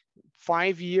wait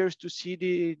 5 years to see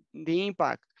the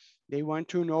impact. They want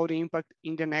to know the impact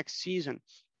in the next season.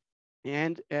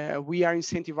 And we are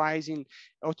incentivizing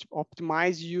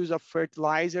optimized use of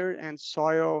fertilizer and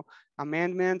soil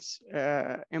amendments,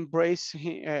 embrace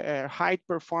high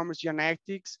performance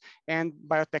genetics and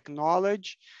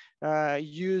biotechnology,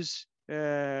 use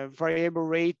variable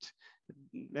rate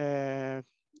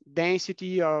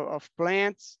density of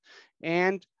plants,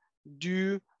 and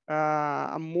do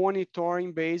a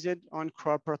monitoring based on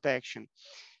crop protection.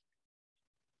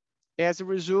 As a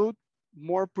result,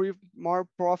 more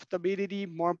profitability,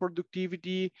 more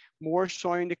productivity, more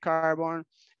soil in the carbon,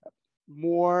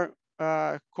 more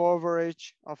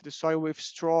coverage of the soil with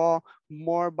straw,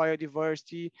 more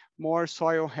biodiversity, more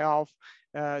soil health.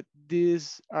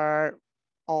 These are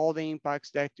all the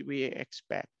impacts that we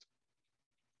expect.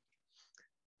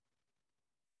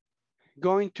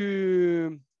 Going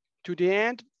to the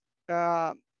end,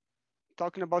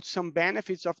 talking about some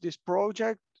benefits of this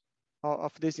project,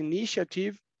 of this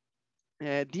initiative,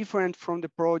 different from the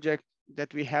project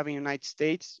that we have in United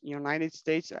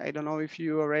States. I don't know if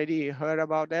you already heard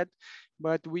about that,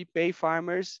 but we pay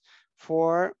farmers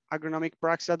for agronomic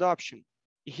practice adoption.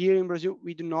 Here in Brazil,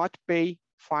 we do not pay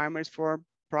farmers for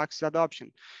practice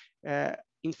adoption.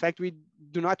 In fact, we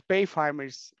do not pay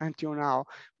farmers until now.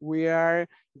 We are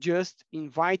just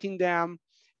inviting them,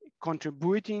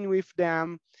 contributing with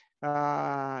them,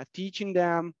 teaching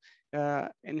them,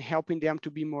 and helping them to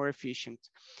be more efficient.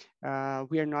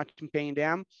 We are not paying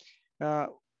them.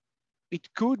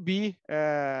 It could be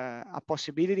a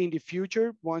possibility in the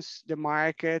future once the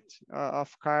market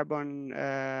of carbon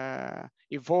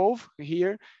evolve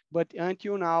here, but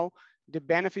until now, the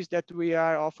benefits that we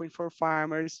are offering for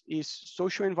farmers is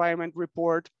social environment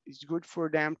report. It's good for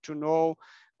them to know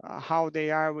how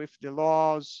they are with the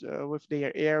laws, with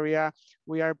their area.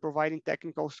 We are providing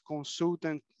technical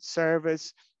consultant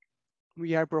service.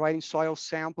 We are providing soil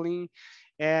sampling,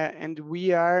 and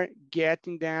we are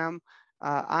getting them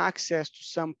access to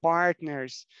some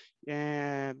partners.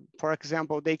 For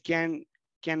example, they can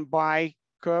buy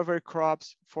cover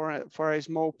crops for a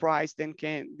small price, then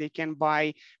they can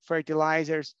buy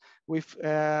fertilizers with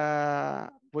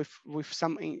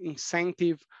some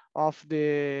incentive of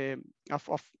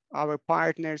our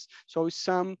partners. So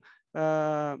some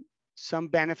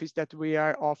benefits that we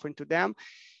are offering to them.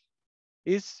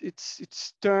 It's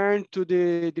turned to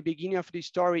the beginning of the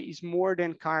story is more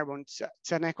than carbon.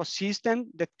 It's an ecosystem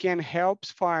that can help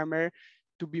farmer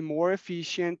to be more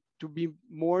efficient, to be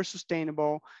more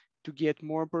sustainable, to get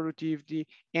more productivity,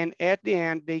 and at the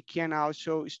end they can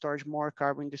also store more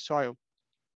carbon in the soil.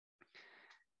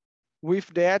 With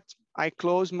that, I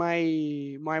close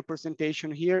my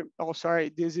presentation here. Oh, sorry,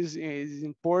 this is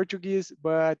in Portuguese,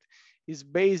 but it's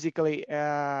basically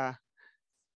an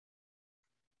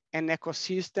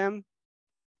ecosystem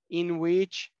in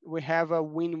which we have a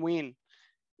win-win.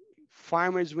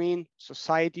 Farmers win,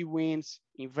 society wins,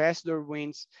 investor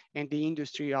wins, and the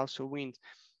industry also wins.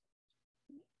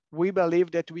 We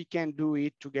believe that we can do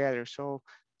it together. So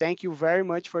thank you very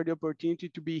much for the opportunity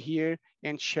to be here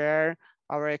and share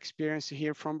our experience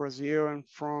here from Brazil and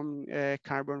from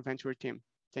Carbon Venture team.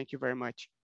 Thank you very much.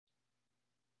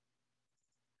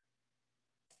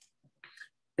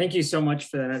 Thank you so much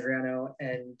for that, Adriano.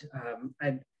 And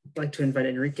I'd like to invite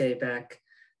Henrique back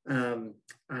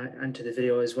onto the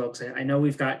video as well, because I know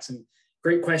we've got some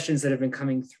great questions that have been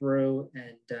coming through,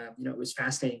 and it was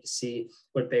fascinating to see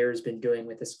what Bayer's been doing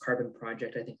with this carbon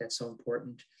project. I think that's so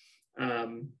important.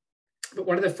 But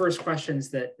one of the first questions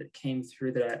that came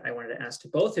through that I wanted to ask to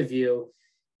both of you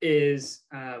is,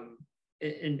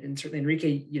 and certainly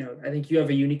Henrique, I think you have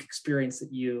a unique experience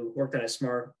that you worked on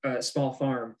a small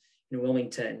farm in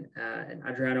Wilmington. And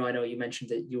Adriano, I know you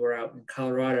mentioned that you were out in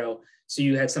Colorado, so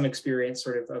you had some experience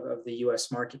sort of the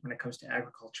US market when it comes to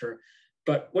agriculture.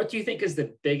 But what do you think is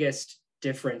the biggest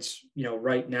difference,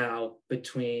 right now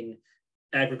between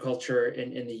agriculture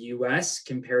in the US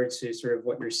compared to sort of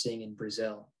what you're seeing in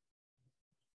Brazil?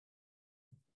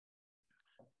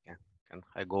 Yeah, can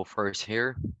I go first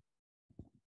here?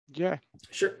 Yeah.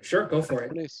 Sure, go for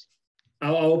it. Please.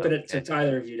 I'll open it to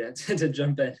either of you to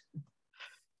jump in.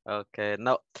 Okay,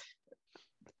 now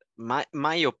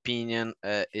my opinion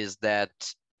is that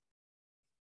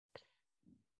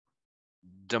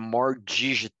the more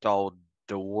digital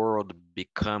the world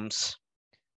becomes,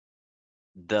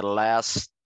 the less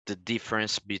the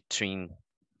difference between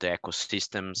the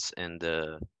ecosystems and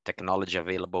the technology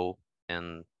available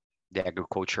and the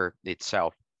agriculture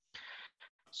itself.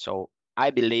 So I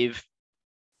believe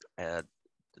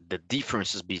the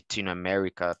differences between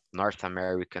North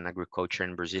American agriculture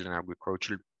and Brazilian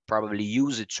agriculture probably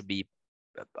used to be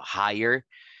higher.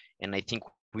 And I think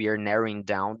we are narrowing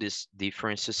down these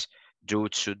differences due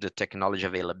to the technology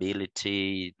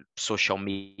availability, social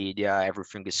media,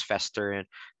 everything is faster, and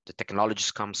the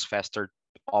technologies comes faster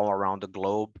all around the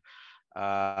globe.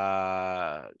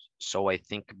 So I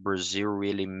think Brazil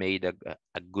really made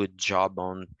a good job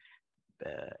on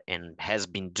and has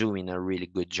been doing a really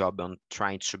good job on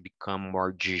trying to become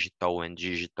more digital and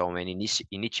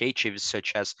initiatives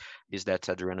such as this that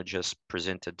Adriano just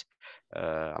presented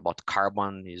about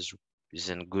carbon is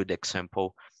a good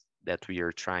example that we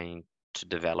are trying to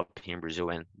develop here in Brazil,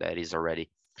 and that is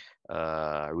already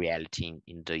reality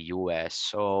in the US.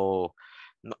 So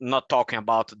not talking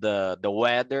about the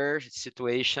weather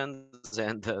situations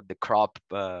and the crop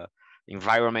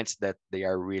environments, that they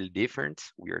are really different.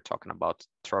 We are talking about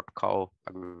tropical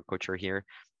agriculture here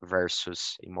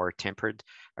versus a more tempered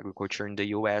agriculture in the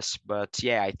US. But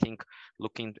yeah, I think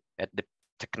looking at the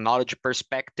technology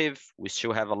perspective, we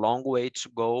still have a long way to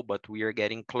go, but we are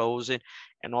getting closer.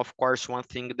 And of course, one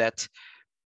thing that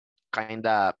kind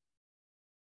of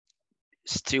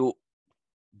still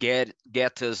get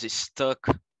us stuck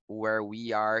where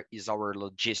we are is our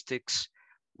logistics.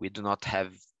 We do not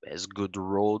have as good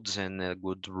roads and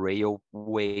good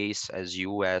railways as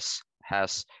US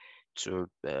has to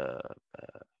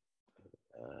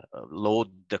load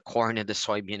the corn and the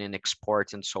soybean and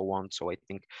export and so on. So I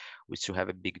think we still have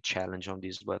a big challenge on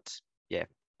this, but yeah,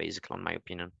 basically, in my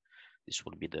opinion, this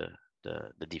would be the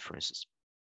differences.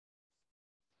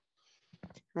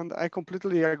 And I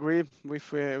completely agree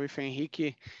with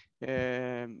Henrique.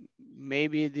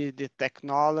 Maybe the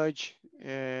technology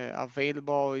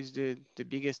available is the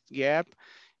biggest gap.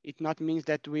 It not means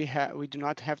that we do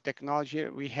not have technology.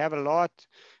 We have a lot,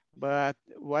 but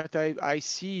what I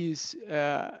see is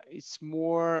it's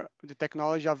more the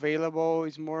technology available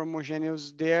is more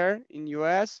homogeneous there in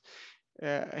US.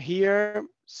 Here,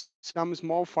 some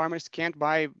small farmers can't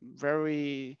buy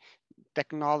very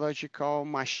technological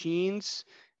machines,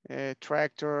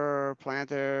 tractor,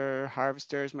 planter,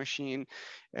 harvesters, machine.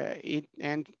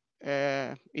 And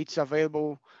it's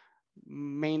available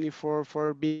mainly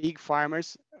for big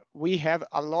farmers. We have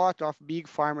a lot of big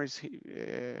farmers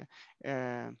here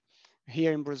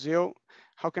in Brazil.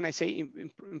 How can I say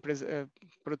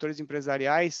produtores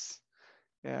empresariais?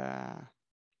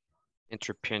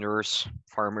 Entrepreneurs,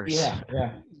 farmers.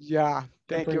 Yeah.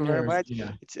 Thank you very much.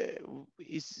 Yeah.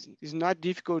 It's not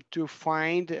difficult to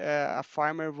find a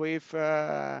farmer with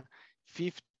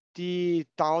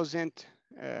 50,000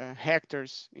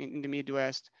 hectares in the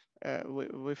Midwest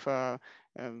with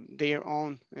their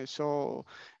own. So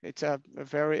it's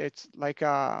it's like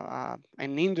an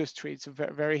industry. It's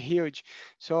very huge.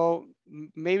 So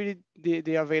maybe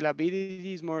the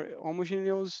availability is more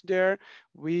homogeneous there.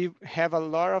 We have a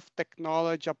lot of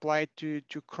technology applied to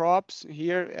crops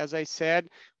here. As I said,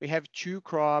 we have 2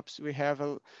 crops. We have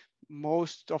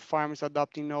most of farmers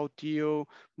adopting no-till,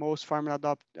 most farmers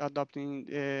adopting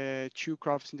 2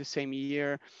 crops in the same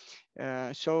year.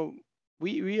 So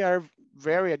we are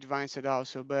very advanced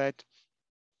also, but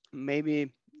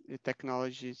maybe the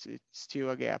technology is it's still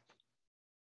a gap.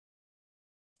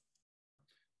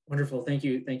 Wonderful. Thank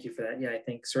you. Thank you for that. Yeah, I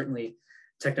think certainly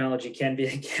technology can be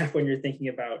a gap when you're thinking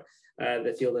about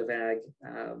the field of ag,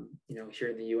 here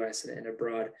in the U.S. and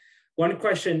abroad. One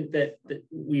question that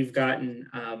we've gotten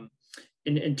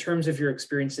in terms of your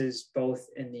experiences both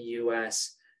in the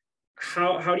U.S.,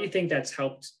 how do you think that's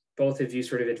helped both of you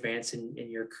sort of advance in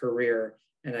your career?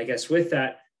 And I guess with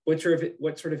that, what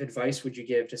sort of advice would you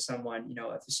give to someone,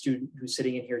 if a student who's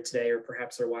sitting in here today, or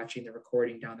perhaps they're watching the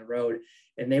recording down the road,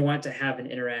 and they want to have an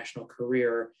international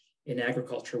career in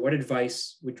agriculture? What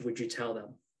advice would you tell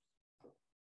them?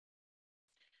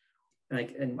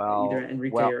 Either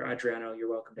Henrique or Adriano, you're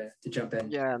welcome to jump in.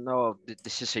 Yeah, no,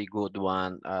 this is a good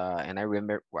one. And I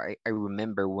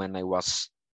remember when I was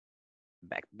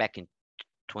back in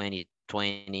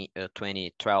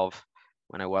 2012,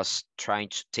 when I was trying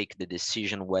to take the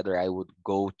decision whether I would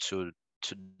go to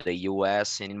the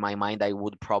US, and in my mind I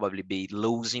would probably be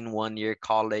losing 1 year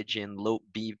college and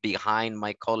be behind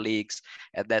my colleagues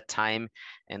at that time,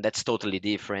 and that's totally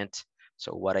different.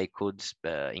 So what I could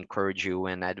encourage you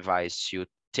and advise you,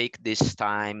 take this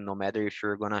time, no matter if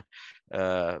you're gonna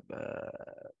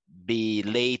be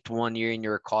late 1 year in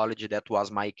your college. That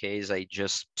was my case. I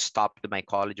just stopped my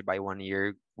college by 1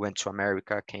 year, went to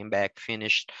America, came back,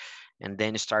 finished, and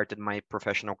then started my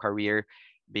professional career.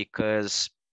 Because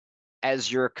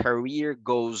as your career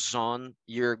goes on,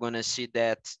 you're gonna see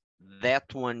that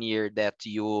 1 year that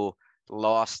you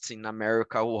lost in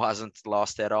America wasn't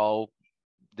lost at all.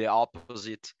 The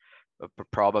opposite,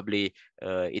 probably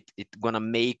it gonna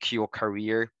make your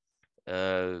career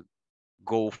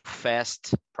go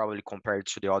fast, probably compared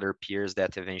to the other peers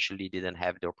that eventually didn't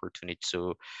have the opportunity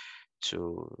to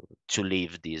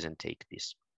leave this and take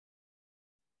this.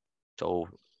 So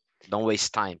don't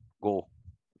waste time. Go.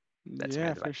 That's my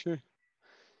advice. For sure.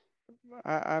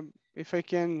 If I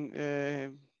can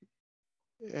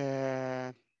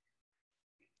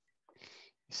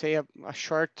say a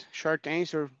short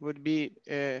answer would be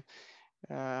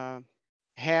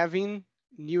having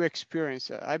new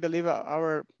experience. I believe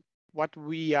what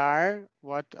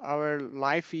our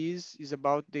life is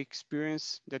about the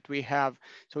experience that we have.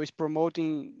 So it's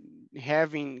promoting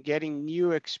getting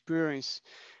new experience.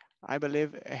 I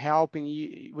believe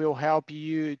will help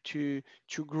you to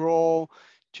grow,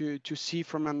 to see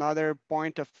from another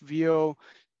point of view,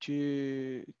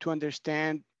 to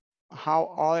understand how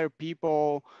other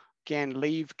people can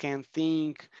live, can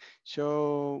think.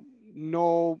 So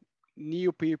know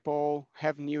new people,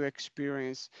 have new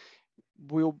experience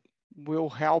will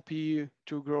help you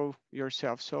to grow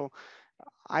yourself. So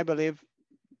I believe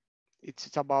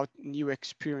it's about new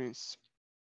experience.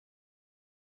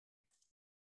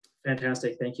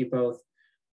 Fantastic. Thank you both.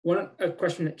 A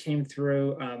question that came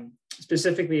through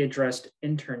specifically addressed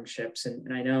internships.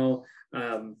 And I know,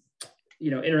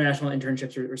 international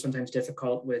internships are sometimes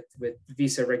difficult with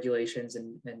visa regulations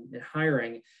and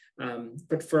hiring.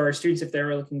 But for our students, if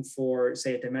they're looking for,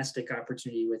 say, a domestic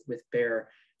opportunity with Bayer,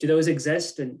 do those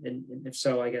exist? And if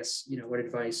so, I guess, what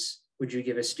advice would you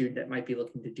give a student that might be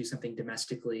looking to do something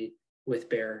domestically with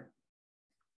Bayer?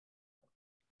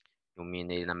 You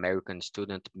mean an American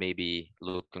student maybe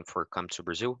looking for come to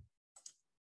Brazil?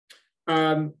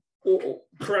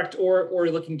 Correct, or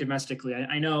looking domestically.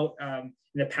 I know in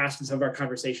the past in some of our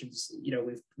conversations,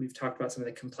 we've talked about some of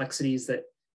the complexities that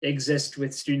exist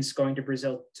with students going to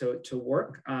Brazil to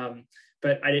work.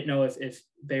 But I didn't know if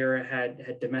Bayer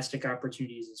had domestic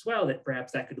opportunities as well, that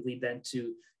perhaps that could lead them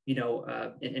to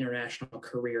an international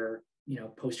career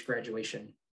post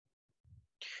graduation.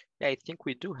 Yeah, I think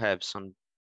we do have some.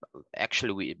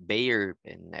 Actually, Bayer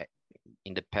and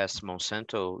in the past,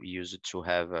 Monsanto used to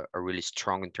have a really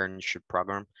strong internship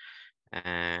program,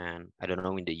 and I don't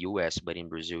know in the US, but in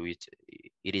Brazil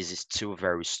it is still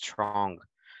very strong.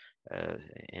 Uh,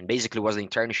 and basically was the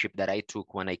internship that I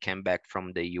took when I came back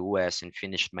from the US and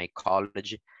finished my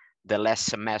college. The last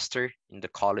semester in the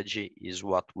college is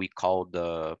what we call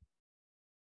the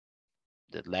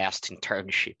last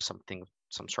internship,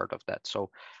 some sort of that. So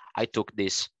I took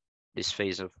this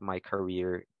phase of my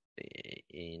career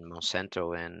in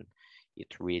Monsanto, and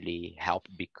it really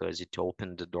helped because it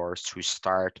opened the doors to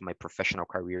start my professional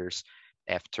careers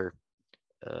after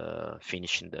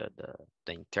finishing the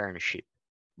internship.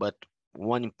 But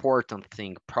one important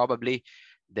thing, probably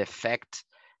the fact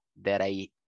that I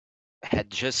had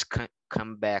just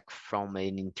come back from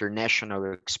an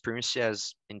international experience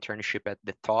as internship at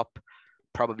the top,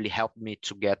 probably helped me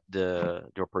to get the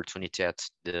opportunity at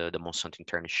the Monsanto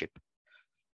internship.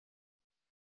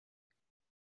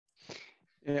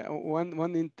 Yeah,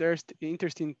 one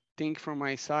interesting thing from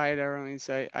my side, Aaron, is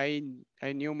I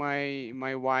knew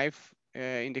my wife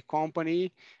in the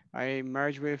company. I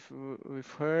merged with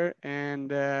her,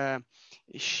 and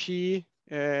she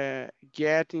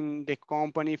get in the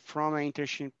company from an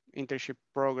internship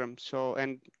program. So,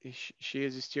 and she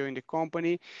is still in the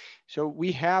company. So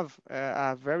we have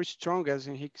a very strong, as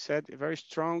Henrique said, a very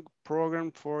strong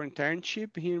program for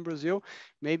internship here in Brazil.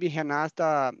 Maybe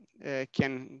Renata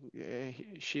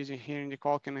she's here in the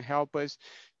call, can help us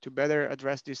to better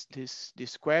address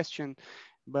this question.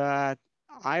 But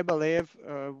I believe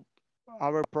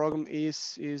our program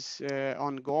is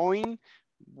ongoing.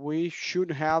 We should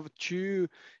have two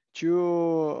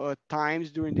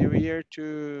times during the year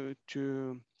to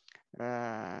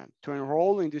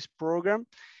enroll in this program,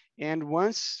 and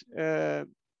once a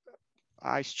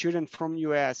student from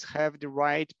US have the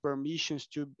right permissions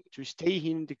to stay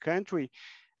here in the country,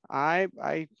 I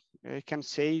can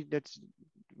say that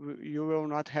you will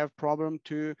not have problem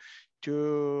to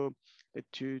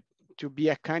to be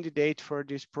a candidate for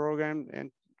this program,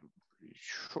 and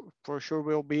for sure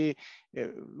will be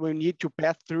will need to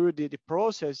pass through the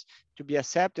process to be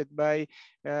accepted by.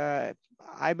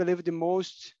 I believe the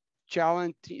most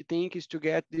challenging thing is to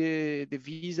get the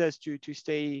visas to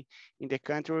stay in the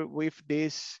country with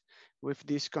this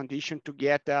condition to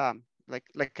get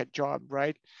like a job,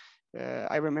 right?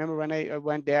 I remember when I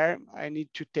went there, I need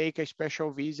to take a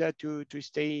special visa to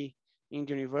stay in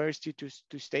the university,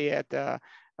 to stay at a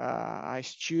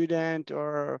student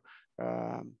or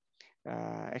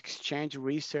exchange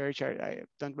research. I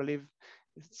don't believe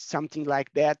something like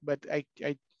that, but I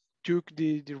took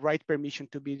the right permission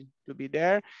to be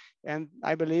there, and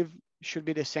I believe should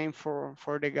be the same for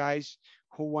the guys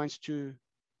who wants to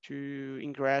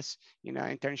ingress in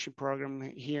an internship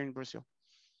program here in Brazil.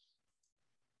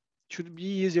 Should be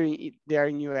easier there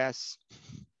in US.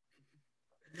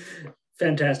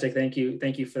 Fantastic. Thank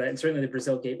you for that. And certainly the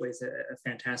Brazil Gateway is a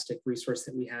fantastic resource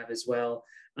that we have as well.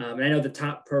 And I know the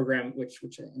top program, which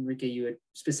Henrique, you had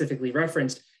specifically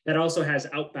referenced, that also has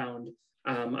outbound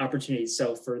opportunities.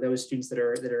 So for those students that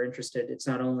are interested, it's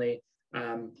not only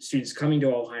students coming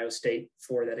to Ohio State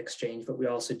for that exchange, but we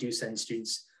also do send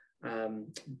students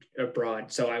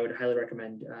abroad. So I would highly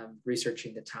recommend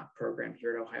researching the top program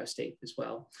here at Ohio State as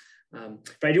well.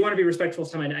 But I do want to be respectful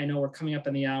of time. I know we're coming up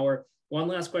on the hour. One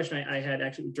last question I had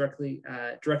actually directly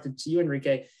directed to you,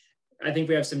 Henrique. I think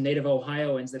we have some native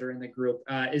Ohioans that are in the group.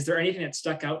 Is there anything that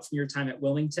stuck out from your time at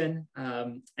Wilmington?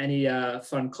 Any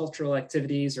fun cultural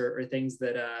activities or things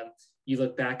that you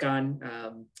look back on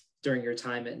during your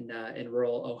time in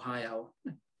rural Ohio?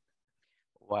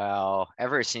 Well,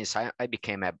 ever since I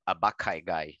became a Buckeye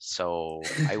guy, so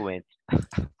I went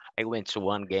I went to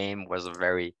one game, was a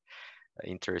very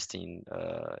interesting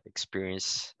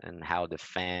experience, and how the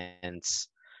fans,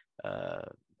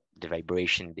 the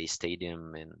vibration in the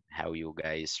stadium, and how you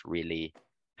guys really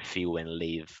feel and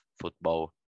live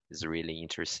football is really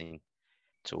interesting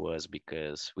to us,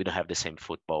 because we don't have the same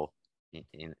football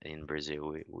in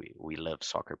Brazil. We love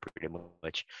soccer pretty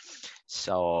much.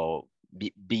 So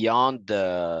beyond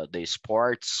the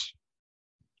sports,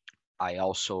 I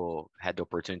also had the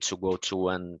opportunity to go to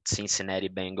one Cincinnati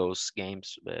Bengals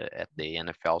games at the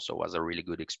NFL, so it was a really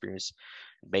good experience.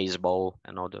 Baseball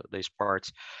and all the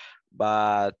sports,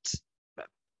 but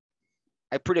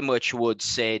I pretty much would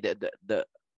say that the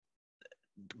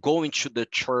going to the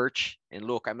church, and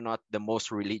look, I'm not the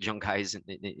most religion guys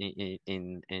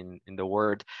in the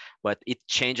world, but it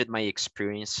changed my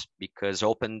experience because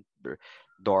opened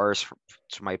doors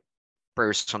to my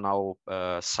personal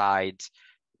side,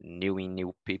 knowing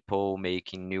new people,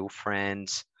 making new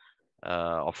friends.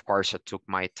 Of course, I took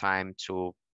my time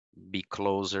to be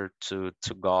closer to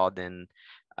God, and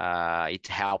it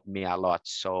helped me a lot.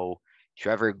 So if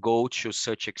you ever go to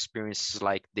such experiences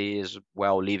like this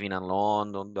while living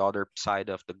alone on the other side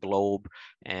of the globe,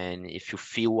 and if you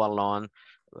feel alone,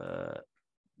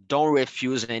 don't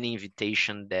refuse any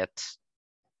invitation that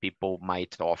people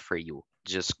might offer you.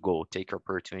 Just go, take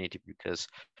opportunity, because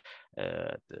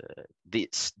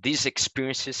these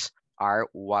experiences are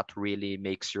what really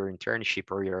makes your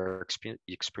internship or your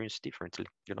experience differently,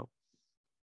 you know.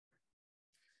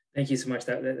 Thank you so much.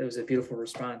 That was a beautiful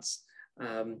response.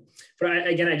 But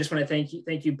again, I just want to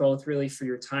thank you both really for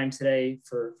your time today,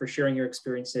 for sharing your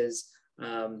experiences.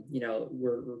 You know,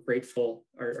 we're grateful,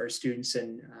 our students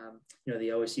and you know, the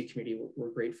OSU community, we're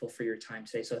grateful for your time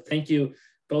today. So thank you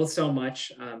both so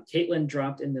much. Caitlin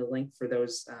dropped in the link for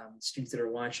those students that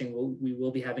are watching. We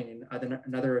will be having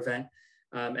another event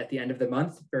at the end of the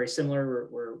month, very similar,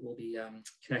 where we'll be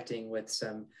connecting with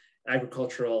some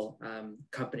agricultural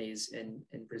companies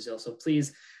in Brazil. So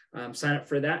please sign up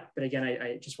for that. But again,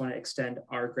 I just want to extend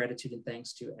our gratitude and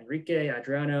thanks to Henrique,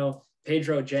 Adriano,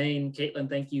 Pedro, Jane, Caitlin.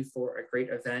 Thank you for a great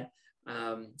event.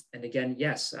 And again,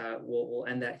 yes, we'll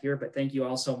end that here, but thank you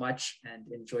all so much and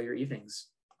enjoy your evenings.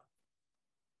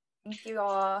 Thank you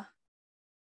all.